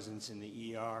virtual presence in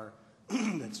the ER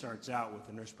that starts out with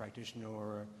a nurse practitioner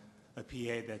or a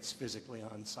PA that's physically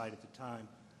on site at the time.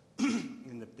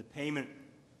 And the payment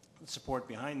support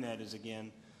behind that is,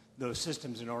 again, those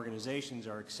systems and organizations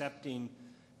are accepting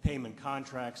payment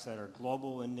contracts that are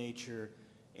global in nature,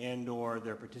 and or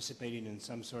they're participating in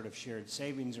some sort of shared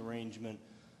savings arrangement.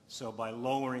 So by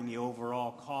lowering the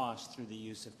overall cost through the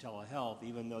use of telehealth,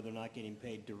 even though they're not getting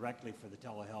paid directly for the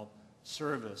telehealth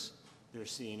service, they're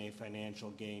seeing a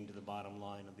financial gain to the bottom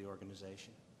line of the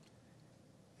organization.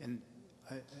 And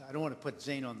I don't want to put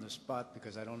Zane on the spot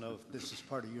because I don't know if this is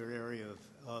part of your area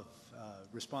of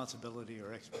responsibility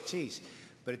or expertise,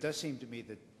 but it does seem to me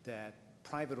that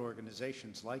private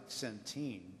organizations like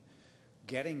Centene,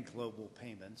 getting global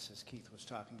payments, as Keith was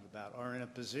talking about, are in a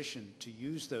position to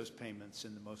use those payments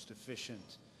in the most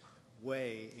efficient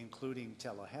way, including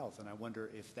telehealth. And I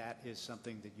wonder if that is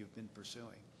something that you've been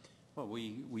pursuing. Well,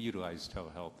 we utilize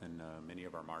telehealth in many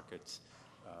of our markets.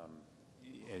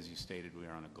 As you stated, we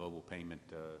are on a global payment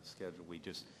schedule.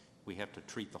 We have to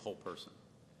treat the whole person,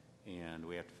 and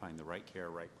we have to find the right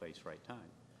care, right place, right time.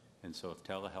 And so if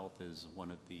telehealth is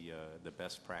one of the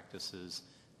best practices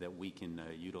that we can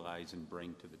utilize and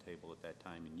bring to the table at that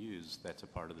time and use, that's a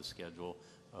part of the schedule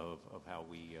of how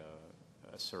we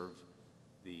serve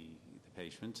the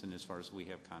patients. And as far as we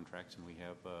have contracts and we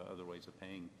have other ways of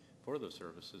paying for those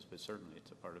services, but certainly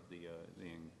it's a part of the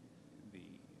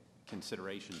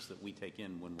considerations that we take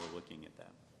in when we're looking at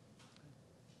that.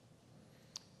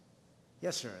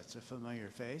 Yes, sir. It's a familiar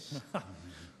face.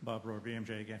 Bob Rohr,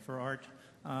 BMJ again. For Art,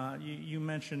 you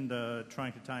mentioned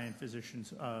trying to tie in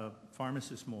physicians,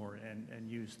 pharmacists more and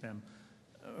use them.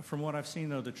 From what I've seen,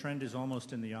 though, the trend is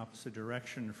almost in the opposite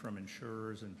direction from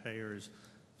insurers and payers,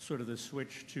 sort of the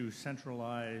switch to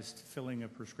centralized filling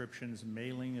of prescriptions,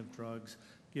 mailing of drugs,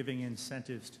 giving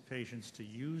incentives to patients to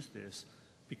use this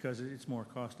because it's more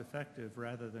cost effective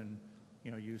rather than,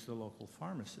 use the local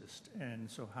pharmacist. And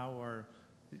so how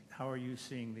are you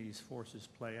seeing these forces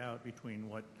play out between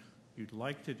what you'd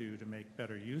like to do to make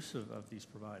better use of these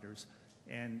providers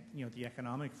and, the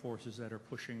economic forces that are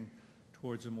pushing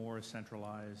towards a more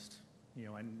centralized,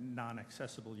 and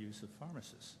non-accessible use of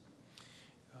pharmacists?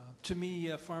 To me,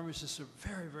 pharmacists are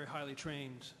very, very highly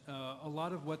trained. A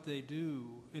lot of what they do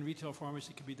in retail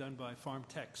pharmacy can be done by pharm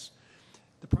techs.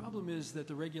 The problem is that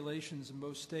the regulations in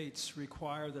most states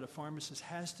require that a pharmacist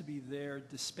has to be there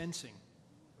dispensing,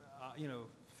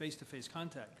 face-to-face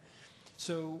contact.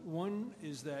 So one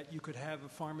is that you could have a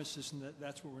pharmacist, and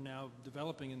that's what we're now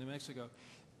developing in New Mexico,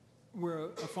 where a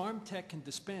pharm tech can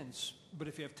dispense, but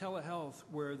if you have telehealth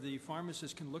where the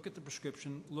pharmacist can look at the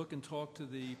prescription, look and talk to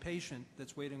the patient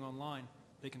that's waiting online,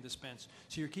 they can dispense.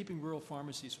 So you're keeping rural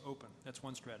pharmacies open. That's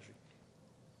one strategy.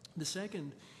 The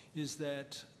second is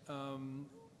that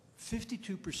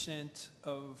 52%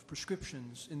 of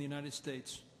prescriptions in the United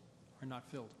States are not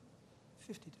filled.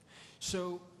 52.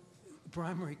 So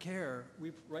primary care,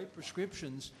 we write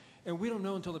prescriptions, and we don't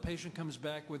know until the patient comes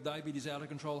back with diabetes out of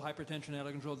control, hypertension out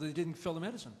of control, that they didn't fill the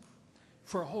medicine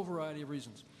for a whole variety of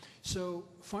reasons. So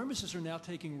pharmacists are now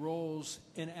taking roles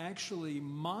in actually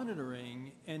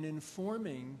monitoring and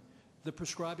informing the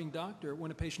prescribing doctor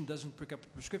when a patient doesn't pick up a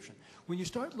prescription. When you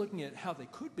start looking at how they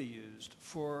could be used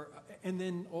and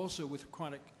then also with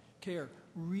chronic care,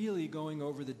 really going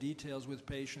over the details with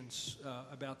patients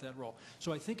about that role.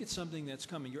 So I think it's something that's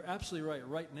coming. You're absolutely right.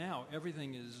 Right now,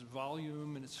 everything is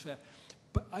volume and it's fast.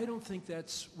 But I don't think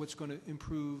that's what's going to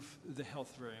improve the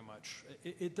health very much.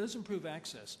 It does improve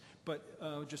access, but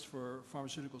just for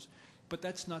pharmaceuticals. But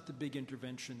that's not the big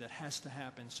intervention that has to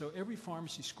happen. So every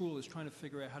pharmacy school is trying to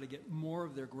figure out how to get more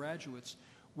of their graduates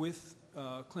with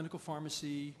clinical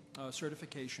pharmacy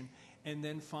certification, and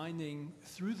then finding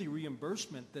through the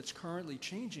reimbursement that's currently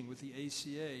changing with the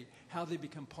ACA how they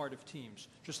become part of teams,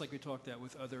 just like we talked about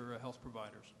with other health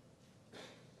providers.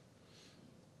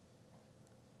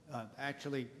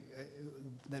 Actually,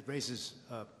 that raises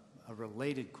a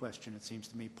related question, it seems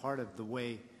to me. Part of the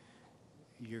way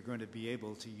you're going to be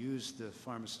able to use the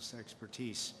pharmacist's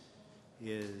expertise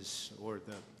is, or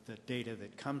the data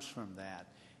that comes from that,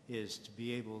 is to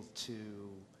be able to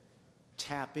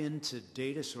tap into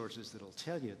data sources that'll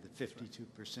tell you that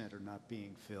 52% are not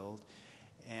being filled.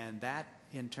 And that,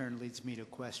 in turn, leads me to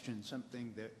question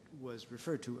something that was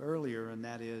referred to earlier, and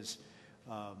that is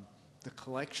the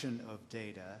collection of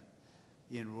data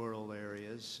in rural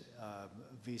areas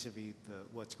vis-a-vis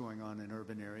what's going on in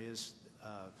urban areas.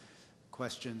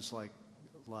 Questions like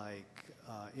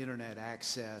internet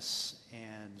access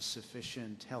and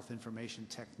sufficient health information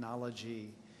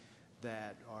technology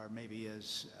that are maybe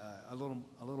a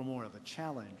little more of a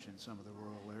challenge in some of the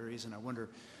rural areas, and I wonder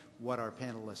what our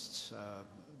panelists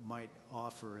might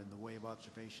offer in the way of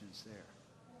observations there.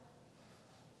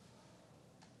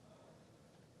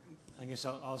 I guess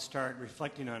I'll start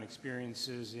reflecting on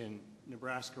experiences in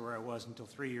Nebraska, where I was until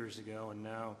 3 years ago, and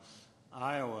now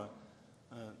Iowa.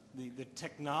 The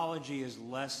technology is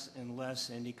less and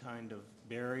less any kind of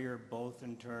barrier, both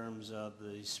in terms of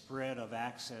the spread of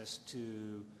access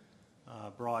to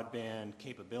broadband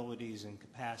capabilities and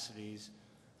capacities.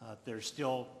 There's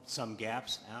still some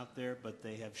gaps out there, but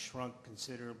they have shrunk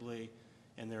considerably,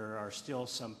 and there are still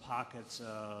some pockets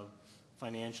of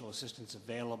financial assistance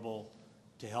available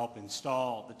to help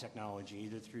install the technology,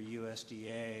 either through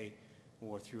USDA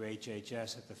or through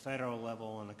HHS at the federal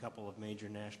level, and a couple of major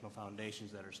national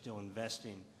foundations that are still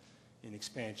investing in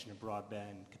expansion of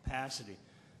broadband capacity.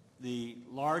 The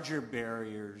larger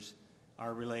barriers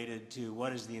are related to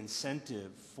what is the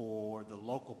incentive for the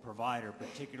local provider,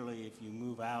 particularly if you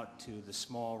move out to the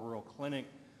small rural clinic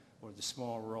or the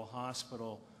small rural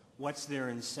hospital. What's their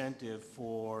incentive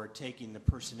for taking the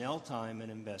personnel time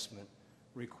and investment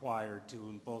required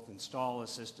to both install a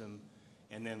system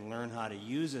and then learn how to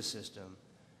use a system?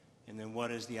 And then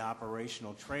what is the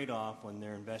operational trade-off when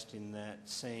they're investing in that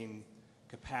same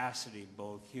capacity,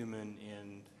 both human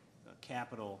and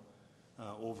capital,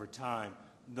 over time?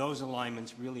 Those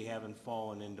alignments really haven't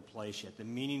fallen into place yet. The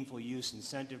Meaningful Use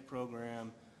Incentive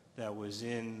Program that was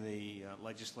in the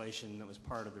legislation that was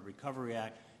part of the Recovery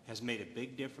Act has made a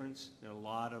big difference. There are a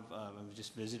lot of, I was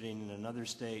just visiting in another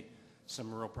state,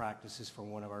 some rural practices for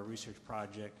one of our research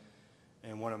projects,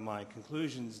 and one of my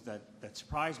conclusions that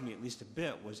surprised me at least a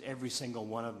bit was every single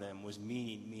one of them was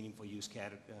meaningful use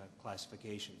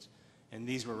classifications. And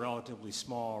these were relatively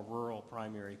small rural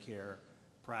primary care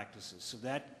practices. So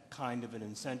that kind of an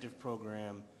incentive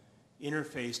program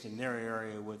interfaced in their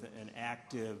area with an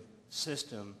active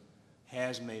system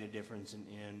has made a difference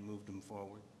and moved them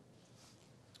forward.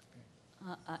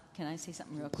 Can I say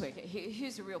something real quick?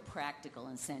 Here's a real practical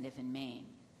incentive in Maine.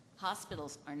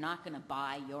 Hospitals are not going to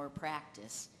buy your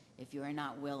practice if you are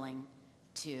not willing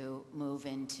to move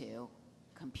into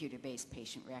computer-based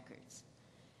patient records.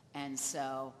 And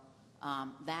so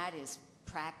that is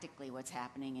practically what's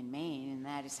happening in Maine, and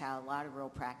that is how a lot of rural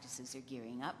practices are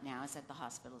gearing up now, is that the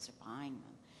hospitals are buying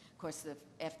them. Of course, the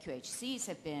FQHCs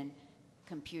have been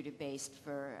computer-based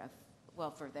for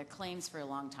their claims for a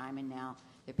long time, and now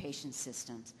their patient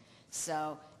systems.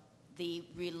 So the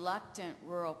reluctant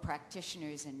rural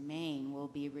practitioners in Maine will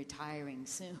be retiring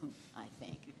soon, I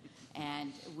think.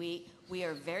 And we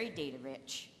are a very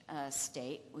data-rich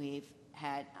state. We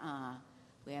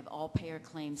have all payer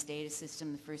claims data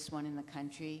system, the first one in the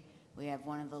country. We have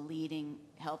one of the leading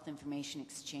health information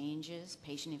exchanges,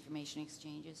 patient information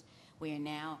exchanges. We are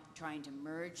now trying to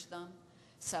merge them.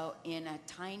 So in a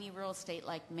tiny rural state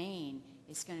like Maine,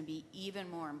 it's going to be even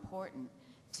more important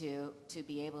to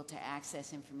be able to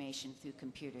access information through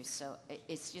computers. So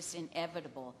it's just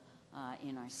inevitable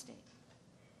in our state.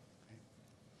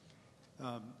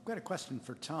 I've got a question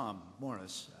for Tom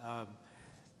Morris.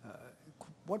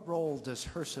 What role does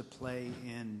HRSA play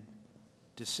in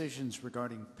decisions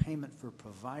regarding payment for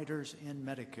providers in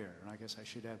Medicare? And I guess I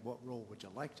should add, what role would you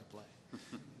like to play? I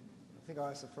think I'll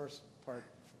ask the first part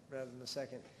rather than the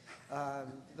second.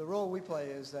 The role we play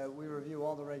is that we review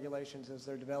all the regulations as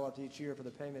they're developed each year for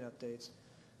the payment updates.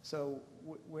 So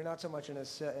we're not so much in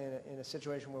a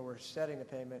situation where we're setting the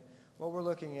payment. What we're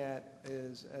looking at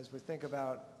is, as we think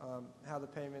about how the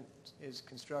payment is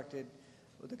constructed,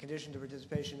 with the conditions of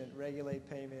participation and regulate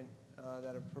payment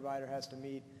that a provider has to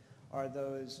meet, are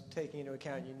those taking into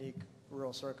account unique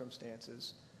rural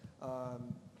circumstances.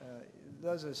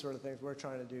 those are the sort of things we're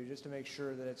trying to do, just to make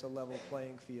sure that it's a level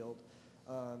playing field.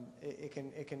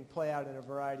 It can play out in a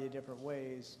variety of different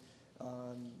ways.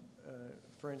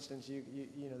 For instance,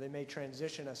 they may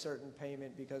transition a certain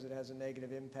payment because it has a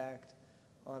negative impact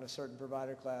on a certain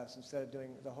provider class. Instead of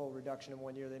doing the whole reduction in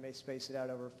 1 year, they may space it out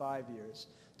over 5 years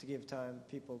to give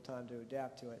people time to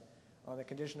adapt to it. On the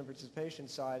condition of participation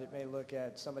side, it may look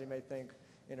at, somebody may think,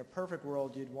 in a perfect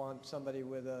world, you'd want somebody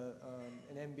with an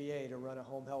MBA to run a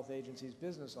home health agency's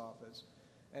business office.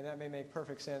 And that may make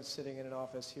perfect sense sitting in an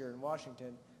office here in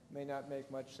Washington, may not make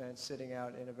much sense sitting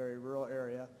out in a very rural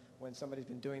area when somebody's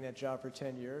been doing that job for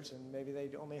 10 years and maybe they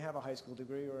only have a high school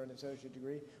degree or an associate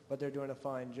degree, but they're doing a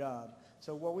fine job.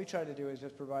 So what we try to do is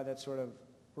just provide that sort of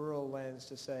rural lens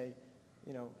to say,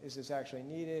 is this actually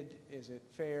needed? Is it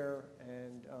fair?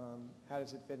 And how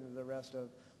does it fit into the rest of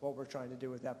what we're trying to do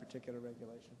with that particular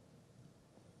regulation?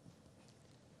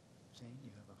 Zane, you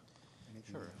have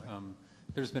anything? Sure.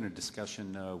 There's been a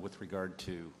discussion with regard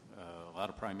to a lot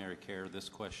of primary care. This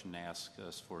question asks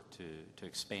us to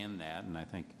expand that, and I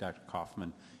think Dr.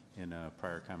 Kaufman, in a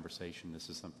prior conversation, this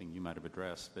is something you might have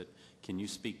addressed, but can you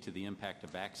speak to the impact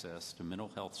of access to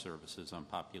mental health services on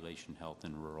population health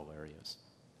in rural areas?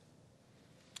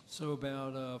 So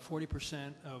about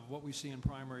 40% of what we see in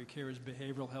primary care is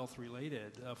behavioral health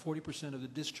related. 40% of the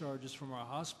discharges from our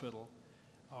hospital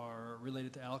are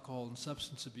related to alcohol and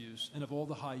substance abuse. And of all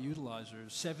the high utilizers,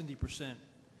 70%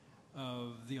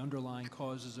 of the underlying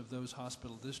causes of those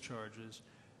hospital discharges,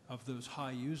 of those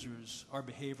high users, are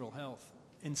behavioral health.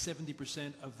 And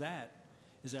 70% of that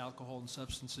is alcohol and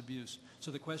substance abuse.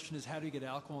 So the question is, how do you get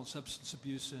alcohol and substance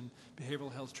abuse and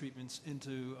behavioral health treatments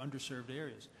into underserved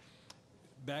areas?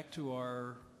 Back to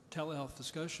our telehealth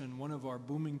discussion, one of our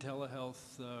booming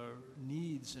telehealth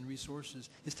needs and resources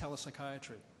is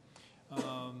telepsychiatry.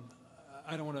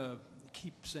 I don't want to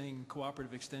keep saying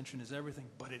cooperative extension is everything,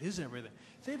 but it is everything.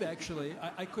 They've actually,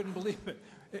 I couldn't believe it,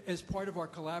 as part of our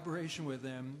collaboration with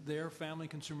them, their Family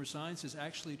Consumer Sciences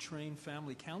actually train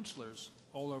family counselors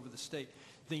all over the state.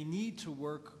 They need to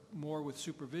work more with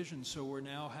supervision, so we're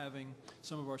now having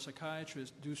some of our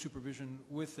psychiatrists do supervision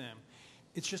with them.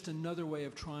 It's just another way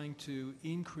of trying to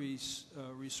increase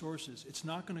resources. It's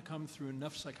not going to come through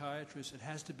enough psychiatrists. It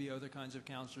has to be other kinds of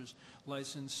counselors,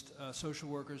 licensed social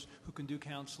workers who can do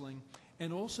counseling.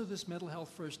 And also this mental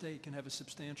health first aid can have a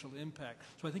substantial impact.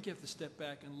 So I think you have to step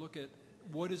back and look at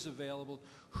what is available,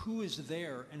 who is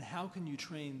there, and how can you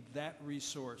train that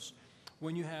resource.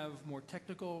 When you have more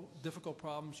technical, difficult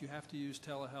problems, you have to use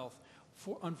telehealth.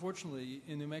 Unfortunately,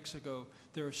 in New Mexico,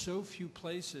 there are so few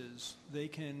places they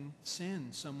can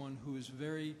send someone who is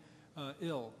very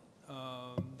ill.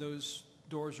 Those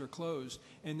doors are closed.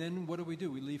 And then what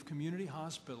do? We leave community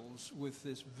hospitals with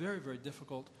this very, very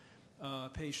difficult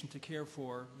patient to care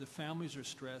for. The families are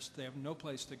stressed. They have no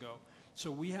place to go.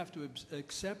 So we have to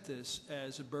accept this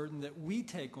as a burden that we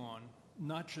take on,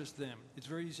 not just them. It's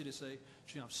very easy to say,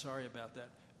 gee, I'm sorry about that.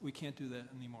 We can't do that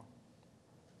anymore.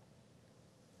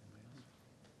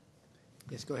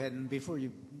 Yes, go ahead. And before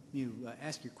you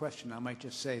ask your question, I might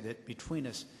just say that between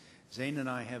us, Zane and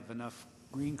I have enough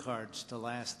green cards to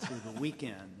last through the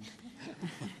weekend.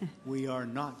 We are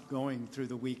not going through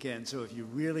the weekend, so if you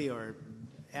really are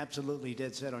absolutely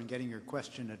dead set on getting your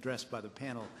question addressed by the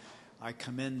panel, I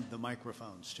commend the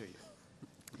microphones to you.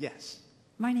 Yes.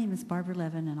 My name is Barbara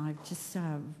Levin, and I've just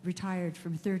retired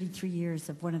from 33 years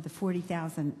of one of the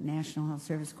 40,000 National Health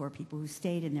Service Corps people who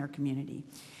stayed in their community.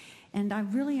 And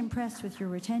I'm really impressed with your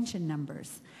retention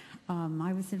numbers.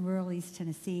 I was in rural East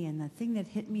Tennessee, and the thing that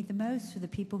hit me the most were the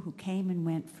people who came and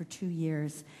went for 2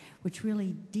 years, which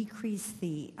really decreased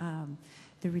the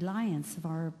reliance of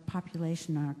our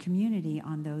population, our community,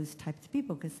 on those types of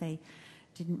people, because they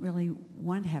didn't really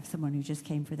want to have someone who just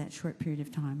came for that short period of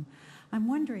time. I'm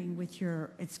wondering,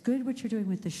 it's good what you're doing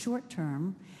with the short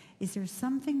term. Is there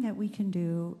something that we can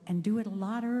do, and do it a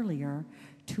lot earlier,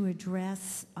 to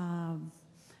address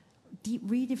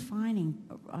redefining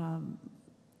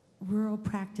rural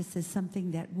practice as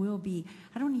something that will be,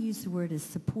 I don't want to use the word as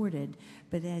supported,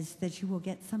 but as that you will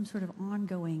get some sort of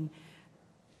ongoing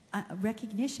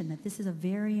recognition that this is a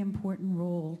very important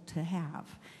role to have.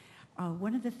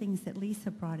 One of the things that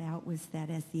Lisa brought out was that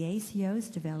as the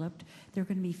ACOs developed, there are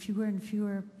going to be fewer and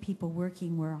fewer people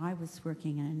working where I was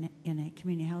working in a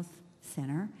community health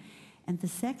center. And the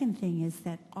second thing is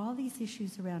that all these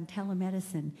issues around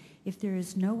telemedicine, if there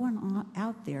is no one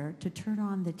out there to turn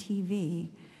on the TV,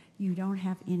 you don't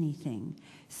have anything.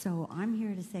 So I'm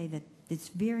here to say that it's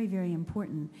very, very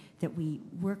important that we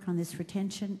work on this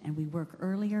retention and we work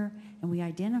earlier and we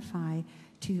identify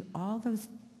to all those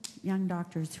young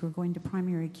doctors who are going to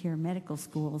primary care medical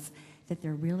schools that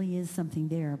there really is something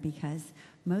there, because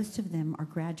most of them are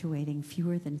graduating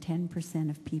fewer than 10%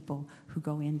 of people who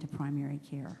go into primary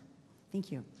care. Thank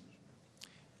you.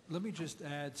 Let me just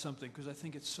add something, because I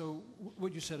think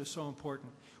what you said is so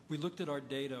important. We looked at our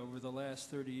data over the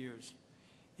last 30 years.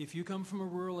 If you come from a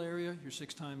rural area, you're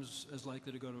 6 times as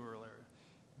likely to go to a rural area.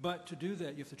 But to do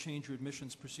that, you have to change your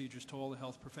admissions procedures to all the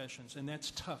health professions, and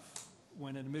that's tough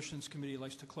when an admissions committee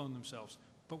likes to clone themselves,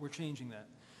 but we're changing that.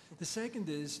 The second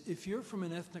is, if you're from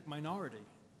an ethnic minority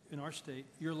in our state,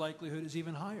 your likelihood is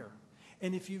even higher.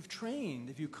 And if you've trained,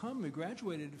 if you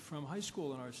graduated from high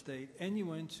school in our state, and you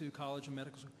went to college and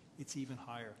medical school, it's even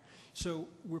higher. So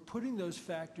we're putting those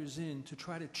factors in to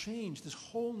try to change this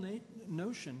whole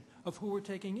notion of who we're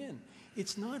taking in.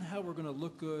 It's not how we're going to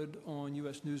look good on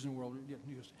U.S. News and World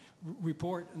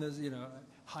Report and there's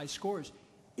high scores.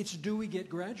 It's, do we get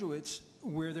graduates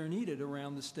where they're needed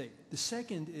around the state? The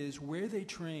second is where they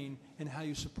train and how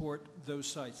you support those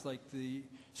sites, like the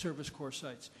Service Corps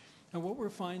sites. And what we're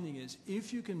finding is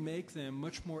if you can make them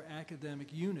much more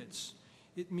academic units,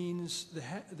 it means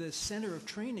the center of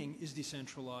training is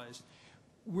decentralized.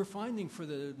 We're finding for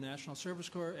the National Service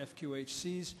Corps,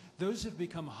 FQHCs, those have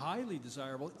become highly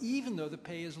desirable, even though the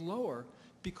pay is lower,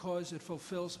 because it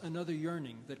fulfills another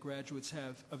yearning that graduates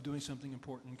have of doing something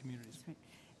important in communities. Right.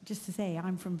 Just to say,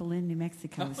 I'm from Berlin, New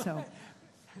Mexico, so.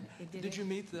 Did you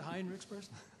meet the Heinrichs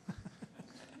person?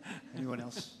 Anyone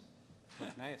else? Can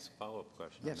I ask a follow-up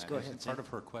question? Yes, go ahead. Part of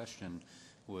her question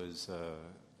was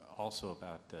also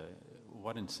about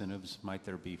what incentives might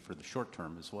there be for the short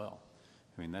term as well?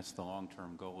 I mean, that's the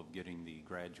long-term goal of getting the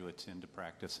graduates into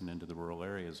practice and into the rural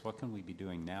areas. What can we be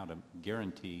doing now to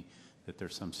guarantee that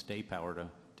there's some stay power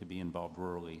to be involved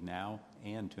rurally now,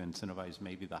 and to incentivize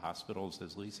maybe the hospitals,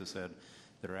 as Lisa said,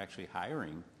 that are actually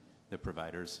hiring the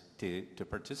providers to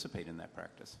participate in that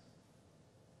practice?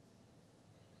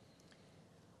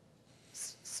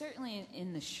 Certainly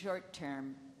in the short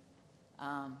term,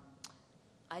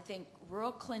 I think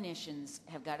rural clinicians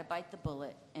have got to bite the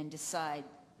bullet and decide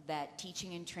that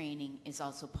teaching and training is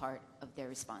also part of their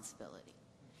responsibility.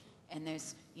 And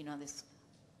there's,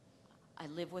 I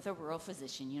live with a rural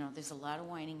physician, there's a lot of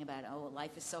whining about, oh,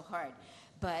 life is so hard.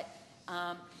 But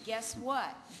guess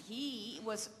what? He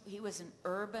was an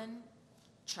urban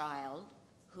child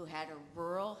who had a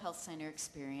rural health center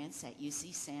experience at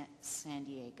UC San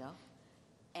Diego.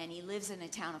 And he lives in a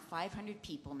town of 500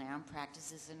 people now and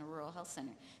practices in a rural health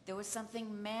center. There was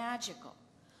something magical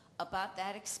about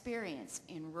that experience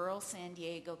in rural San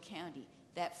Diego County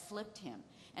that flipped him.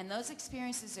 And those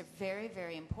experiences are very,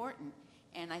 very important.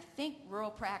 And I think rural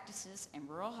practices and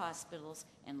rural hospitals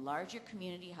and larger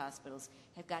community hospitals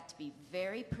have got to be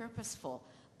very purposeful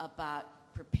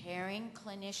about preparing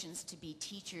clinicians to be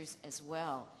teachers as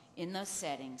well in those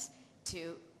settings,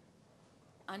 to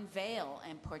unveil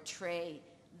and portray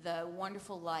the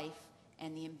wonderful life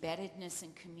and the embeddedness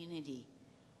in community.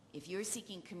 If you're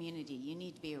seeking community, you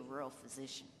need to be a rural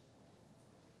physician.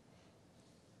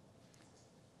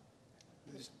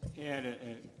 Add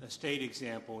a state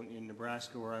example in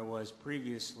Nebraska where I was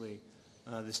previously.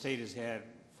 The state has had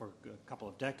for a couple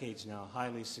of decades now a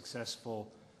highly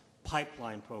successful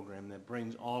pipeline program that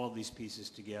brings all of these pieces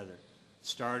together,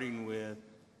 starting with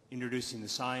introducing the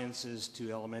sciences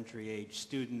to elementary age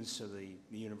students, so the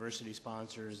university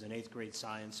sponsors an 8th grade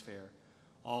science fair,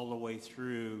 all the way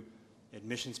through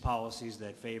admissions policies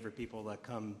that favor people that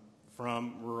come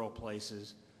from rural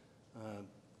places,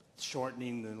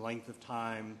 shortening the length of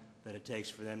time that it takes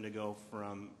for them to go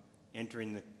from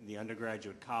entering the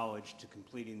undergraduate college to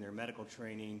completing their medical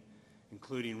training,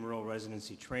 including rural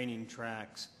residency training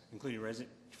tracks, including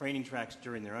training tracks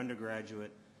during their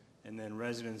undergraduate, and then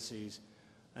residencies.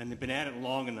 And they've been at it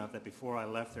long enough that before I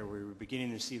left there, we were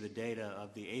beginning to see the data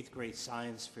of the 8th grade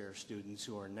science fair students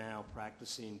who are now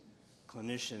practicing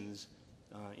clinicians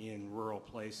in rural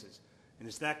places. And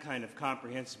it's that kind of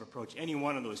comprehensive approach. Any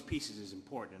one of those pieces is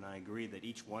important, and I agree that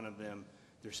each one of them,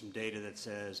 there's some data that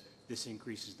says this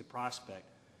increases the prospect.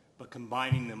 But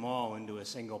combining them all into a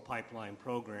single pipeline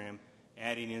program,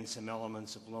 adding in some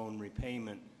elements of loan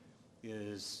repayment,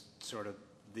 is sort of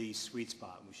the sweet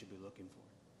spot we should be looking for.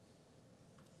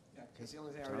 Yeah, because the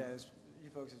only thing I would add is,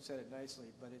 you folks have said it nicely,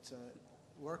 but it's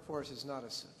workforce is not a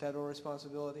federal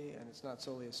responsibility, and it's not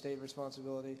solely a state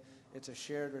responsibility. It's a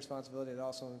shared responsibility that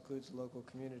also includes local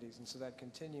communities, and so that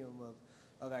continuum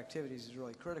of activities is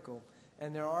really critical.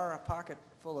 And there are a pocket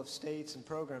full of states and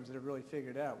programs that have really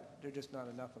figured out. There are just not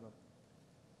enough of them.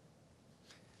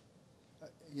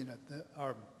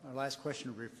 Our last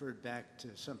question referred back to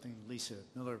something Lisa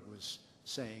Miller was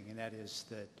saying, and that is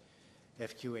that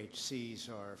FQHCs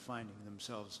are finding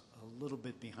themselves a little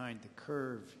bit behind the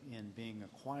curve in being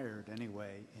acquired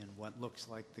anyway in what looks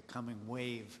like the coming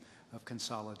wave of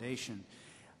consolidation.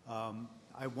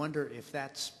 I wonder if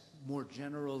that's more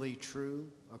generally true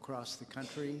across the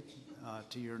country,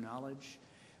 to your knowledge,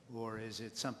 or is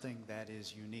it something that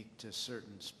is unique to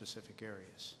certain specific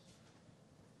areas?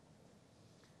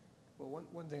 Well,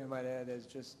 one thing I might add is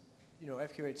just,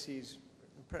 FQHC's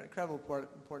incredible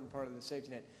important part of the safety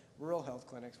net. Rural health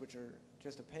clinics, which are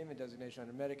just a payment designation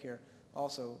under Medicare,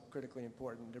 also critically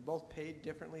important. They're both paid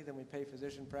differently than we pay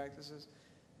physician practices,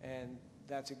 and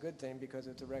that's a good thing because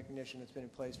it's a recognition that's been in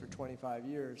place for 25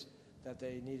 years that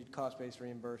they needed cost-based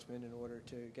reimbursement in order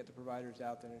to get the providers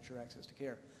out there and ensure access to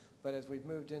care. But as we've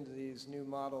moved into these new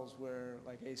models where,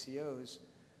 like ACOs,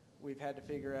 we've had to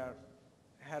figure out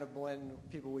how to blend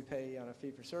people we pay on a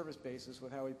fee-for-service basis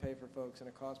with how we pay for folks in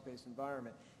a cost-based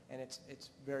environment, and it's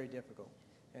very difficult.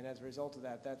 And as a result of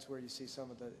that, that's where you see some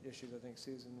of the issues I think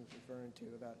Susan was referring to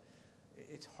about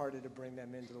it's harder to bring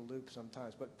them into the loop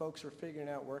sometimes. But folks are figuring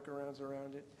out workarounds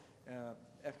around it.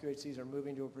 FQHCs are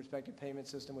moving to a prospective payment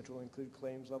system, which will include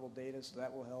claims-level data, so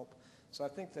that will help. So I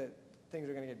think that things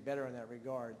are going to get better in that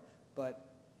regard, but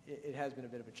it has been a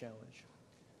bit of a challenge.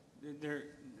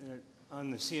 On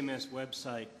the CMS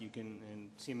website, and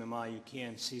CMMI, you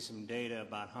can see some data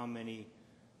about how many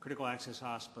critical access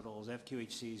hospitals,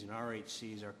 FQHCs, and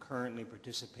RHCs are currently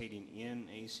participating in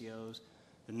ACOs.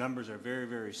 The numbers are very,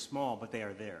 very small, but they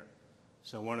are there.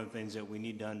 So one of the things that we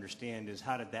need to understand is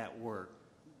how did that work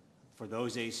for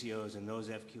those ACOs and those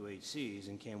FQHCs,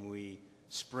 and can we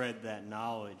spread that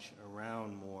knowledge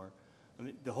around more? I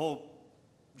mean, the whole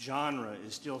genre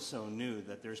is still so new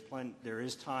that there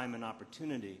is time and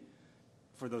opportunity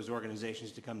for those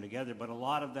organizations to come together, but a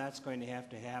lot of that's going to have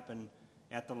to happen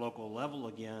at the local level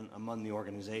again among the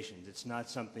organizations. It's not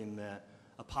something that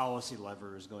a policy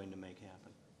lever is going to make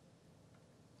happen.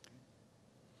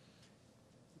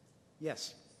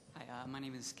 Yes. Hi, my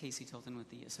name is Casey Tilton with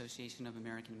the Association of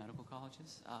American Medical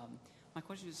Colleges. My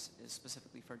question is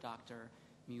specifically for Dr.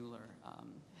 Mueller.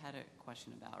 Had a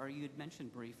question about, or you had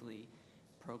mentioned briefly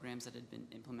programs that had been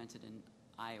implemented in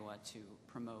Iowa to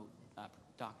promote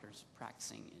doctors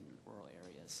practicing in rural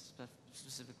areas,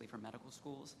 specifically for medical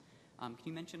schools. Can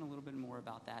you mention a little bit more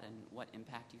about that and what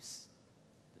impact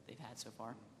that they've had so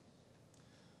far?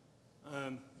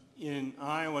 In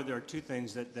Iowa, there are two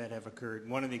things that have occurred.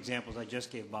 One of the examples I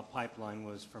just gave about pipeline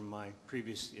was from my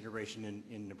previous iteration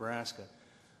in Nebraska.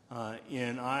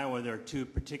 In Iowa, there are two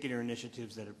particular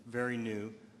initiatives that are very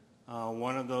new.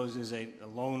 One of those is a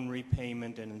loan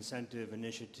repayment and incentive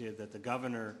initiative that the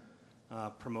governor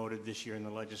promoted this year and the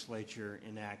legislature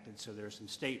enacted. So there are some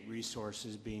state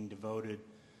resources being devoted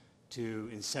to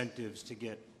incentives to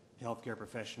get healthcare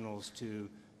professionals to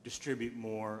distribute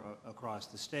more across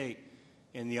the state.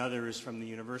 And the other is from the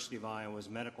University of Iowa's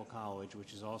Medical College,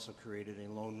 which has also created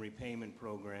a loan repayment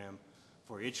program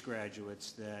for its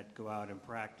graduates that go out and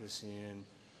practice in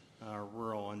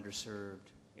rural, underserved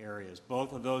areas.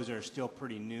 Both of those are still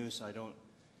pretty new, so I don't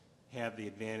have the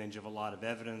advantage of a lot of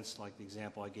evidence, like the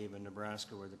example I gave in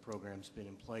Nebraska where the program's been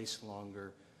in place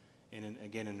longer. And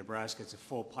again, in Nebraska, it's a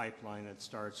full pipeline that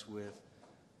starts with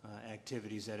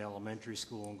activities at elementary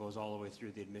school and goes all the way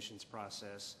through the admissions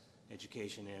process,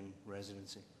 education, and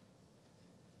residency.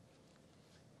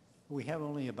 We have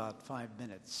only about 5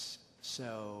 minutes,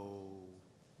 so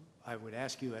I would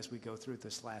ask you as we go through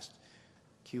this last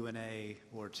Q&A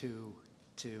or two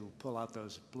to pull out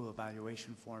those blue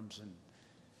evaluation forms and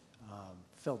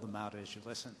fill them out as you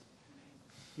listen.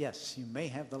 Yes, you may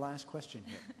have the last question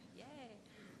here. Yay.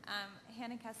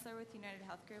 Hannah Kessler with United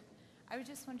Health Group. I was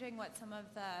just wondering what some of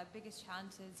the biggest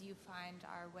challenges you find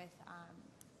are with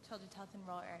children's health in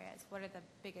rural areas. What are the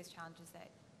biggest challenges that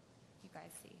you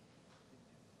guys see?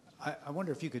 I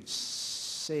wonder if you could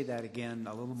say that again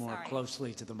a little more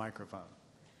closely to the microphone.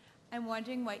 I'm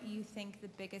wondering what you think the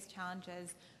biggest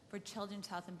challenges for children's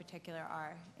health in particular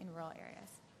are in rural areas.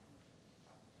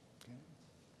 Okay.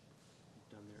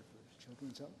 Done there for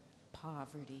children's health?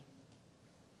 Poverty.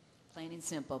 Plain and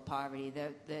simple, poverty.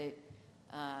 The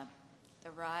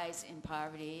rise in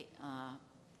poverty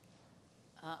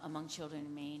among children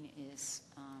in Maine is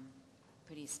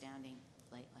pretty astounding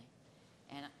lately.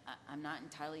 And I'm not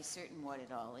entirely certain what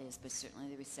it all is, but certainly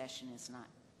the recession has not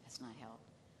helped.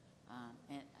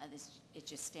 It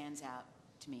just stands out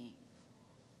to me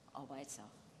all by itself.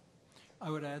 I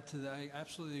would add to that, I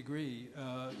absolutely agree.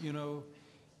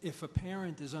 If a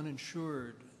parent is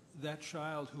uninsured, that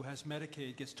child who has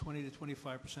Medicaid gets 20 to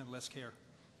 25% less care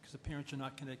because the parents are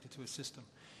not connected to a system.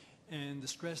 And the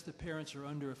stress that parents are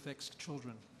under affects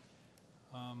children.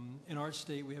 In our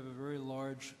state, we have a very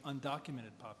large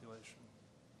undocumented population.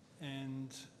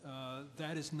 and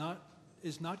that is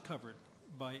not covered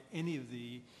by any of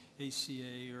the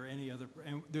ACA or any other.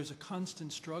 And there's a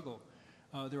constant struggle.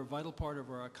 They're a vital part of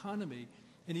our economy,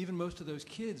 and even most of those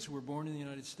kids who were born in the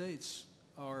United States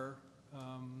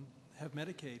have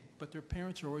Medicaid, but their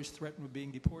parents are always threatened with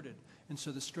being deported, and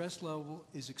so the stress level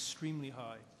is extremely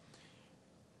high.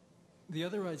 The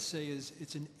other I'd say is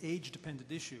it's an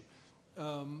age-dependent issue.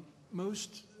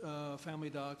 Most family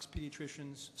docs,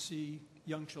 pediatricians see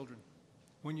young children.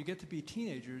 When you get to be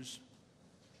teenagers,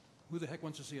 who the heck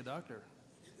wants to see a doctor?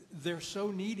 They're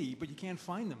so needy, but you can't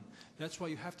find them. That's why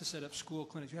you have to set up school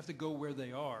clinics. You have to go where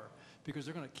they are, because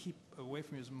they're going to keep away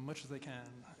from you as much as they can.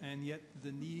 And yet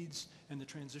the needs and the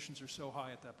transitions are so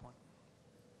high at that point.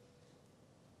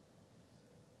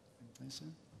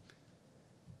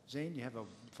 Zane, you have a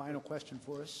final question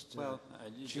for us? Well,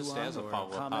 just as a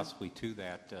follow-up possibly to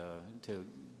that, to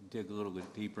dig a little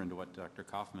bit deeper into what Dr.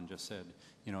 Kaufman just said,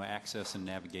 you know, access and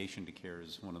navigation to care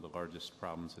is one of the largest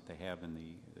problems that they have in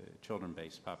the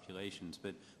children-based populations.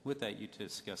 But with that, you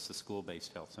discuss the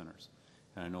school-based health centers.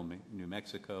 And I know New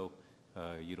Mexico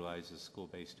utilizes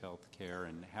school-based health care,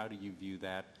 and how do you view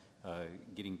that,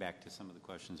 getting back to some of the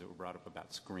questions that were brought up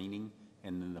about screening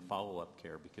and then the follow-up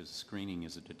care, because screening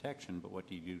is a detection, but what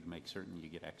do you do to make certain you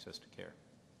get access to care?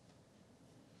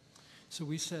 So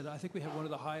we said, I think we have one of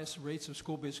the highest rates of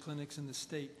school-based clinics in the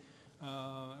state.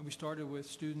 And we started with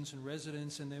students and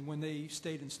residents, and then when they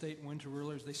stayed in state and went to rural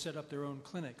areas, they set up their own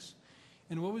clinics.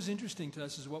 And what was interesting to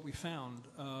us is what we found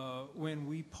when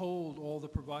we polled all the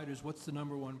providers, what's the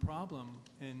number one problem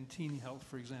in teen health,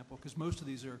 for example, because most of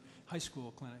these are high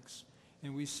school clinics.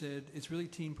 And we said, it's really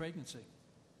teen pregnancy.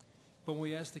 But when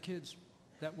we asked the kids,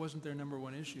 that wasn't their number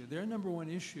one issue. Their number one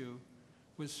issue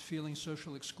was feeling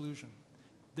social exclusion.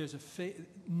 There's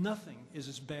nothing is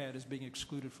as bad as being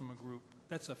excluded from a group.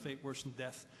 That's a fate worse than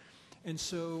death. And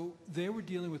so they were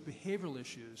dealing with behavioral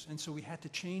issues, and so we had to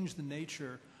change the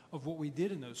nature of what we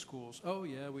did in those schools. Oh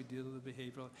yeah, we deal with the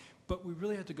behavioral, but we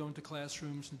really had to go into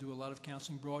classrooms and do a lot of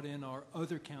counseling, brought in our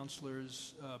other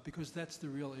counselors, because that's the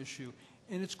real issue.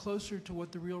 And it's closer to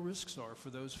what the real risks are for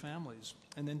those families.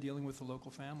 And then dealing with the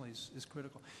local families is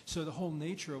critical. So the whole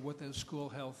nature of what those school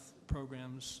health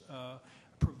programs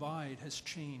provide has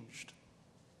changed.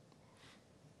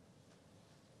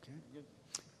 Okay, good.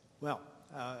 Well,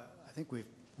 I think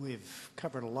we've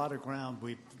covered a lot of ground.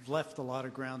 We've left a lot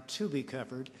of ground to be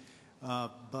covered.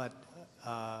 But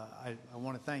I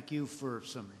want to thank you for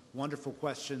some wonderful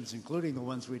questions, including the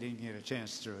ones we didn't get a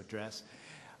chance to address.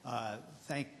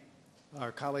 Thank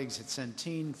our colleagues at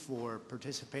Centene for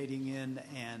participating in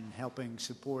and helping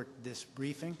support this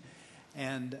briefing.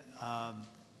 And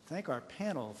thank our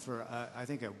panel for, I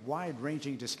think, a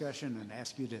wide-ranging discussion, and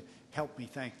ask you to help me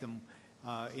thank them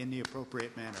in the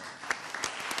appropriate manner.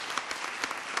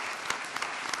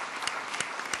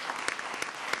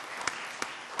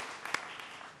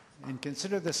 And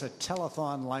consider this a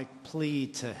telethon-like plea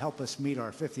to help us meet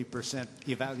our 50%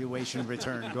 evaluation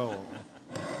return goal.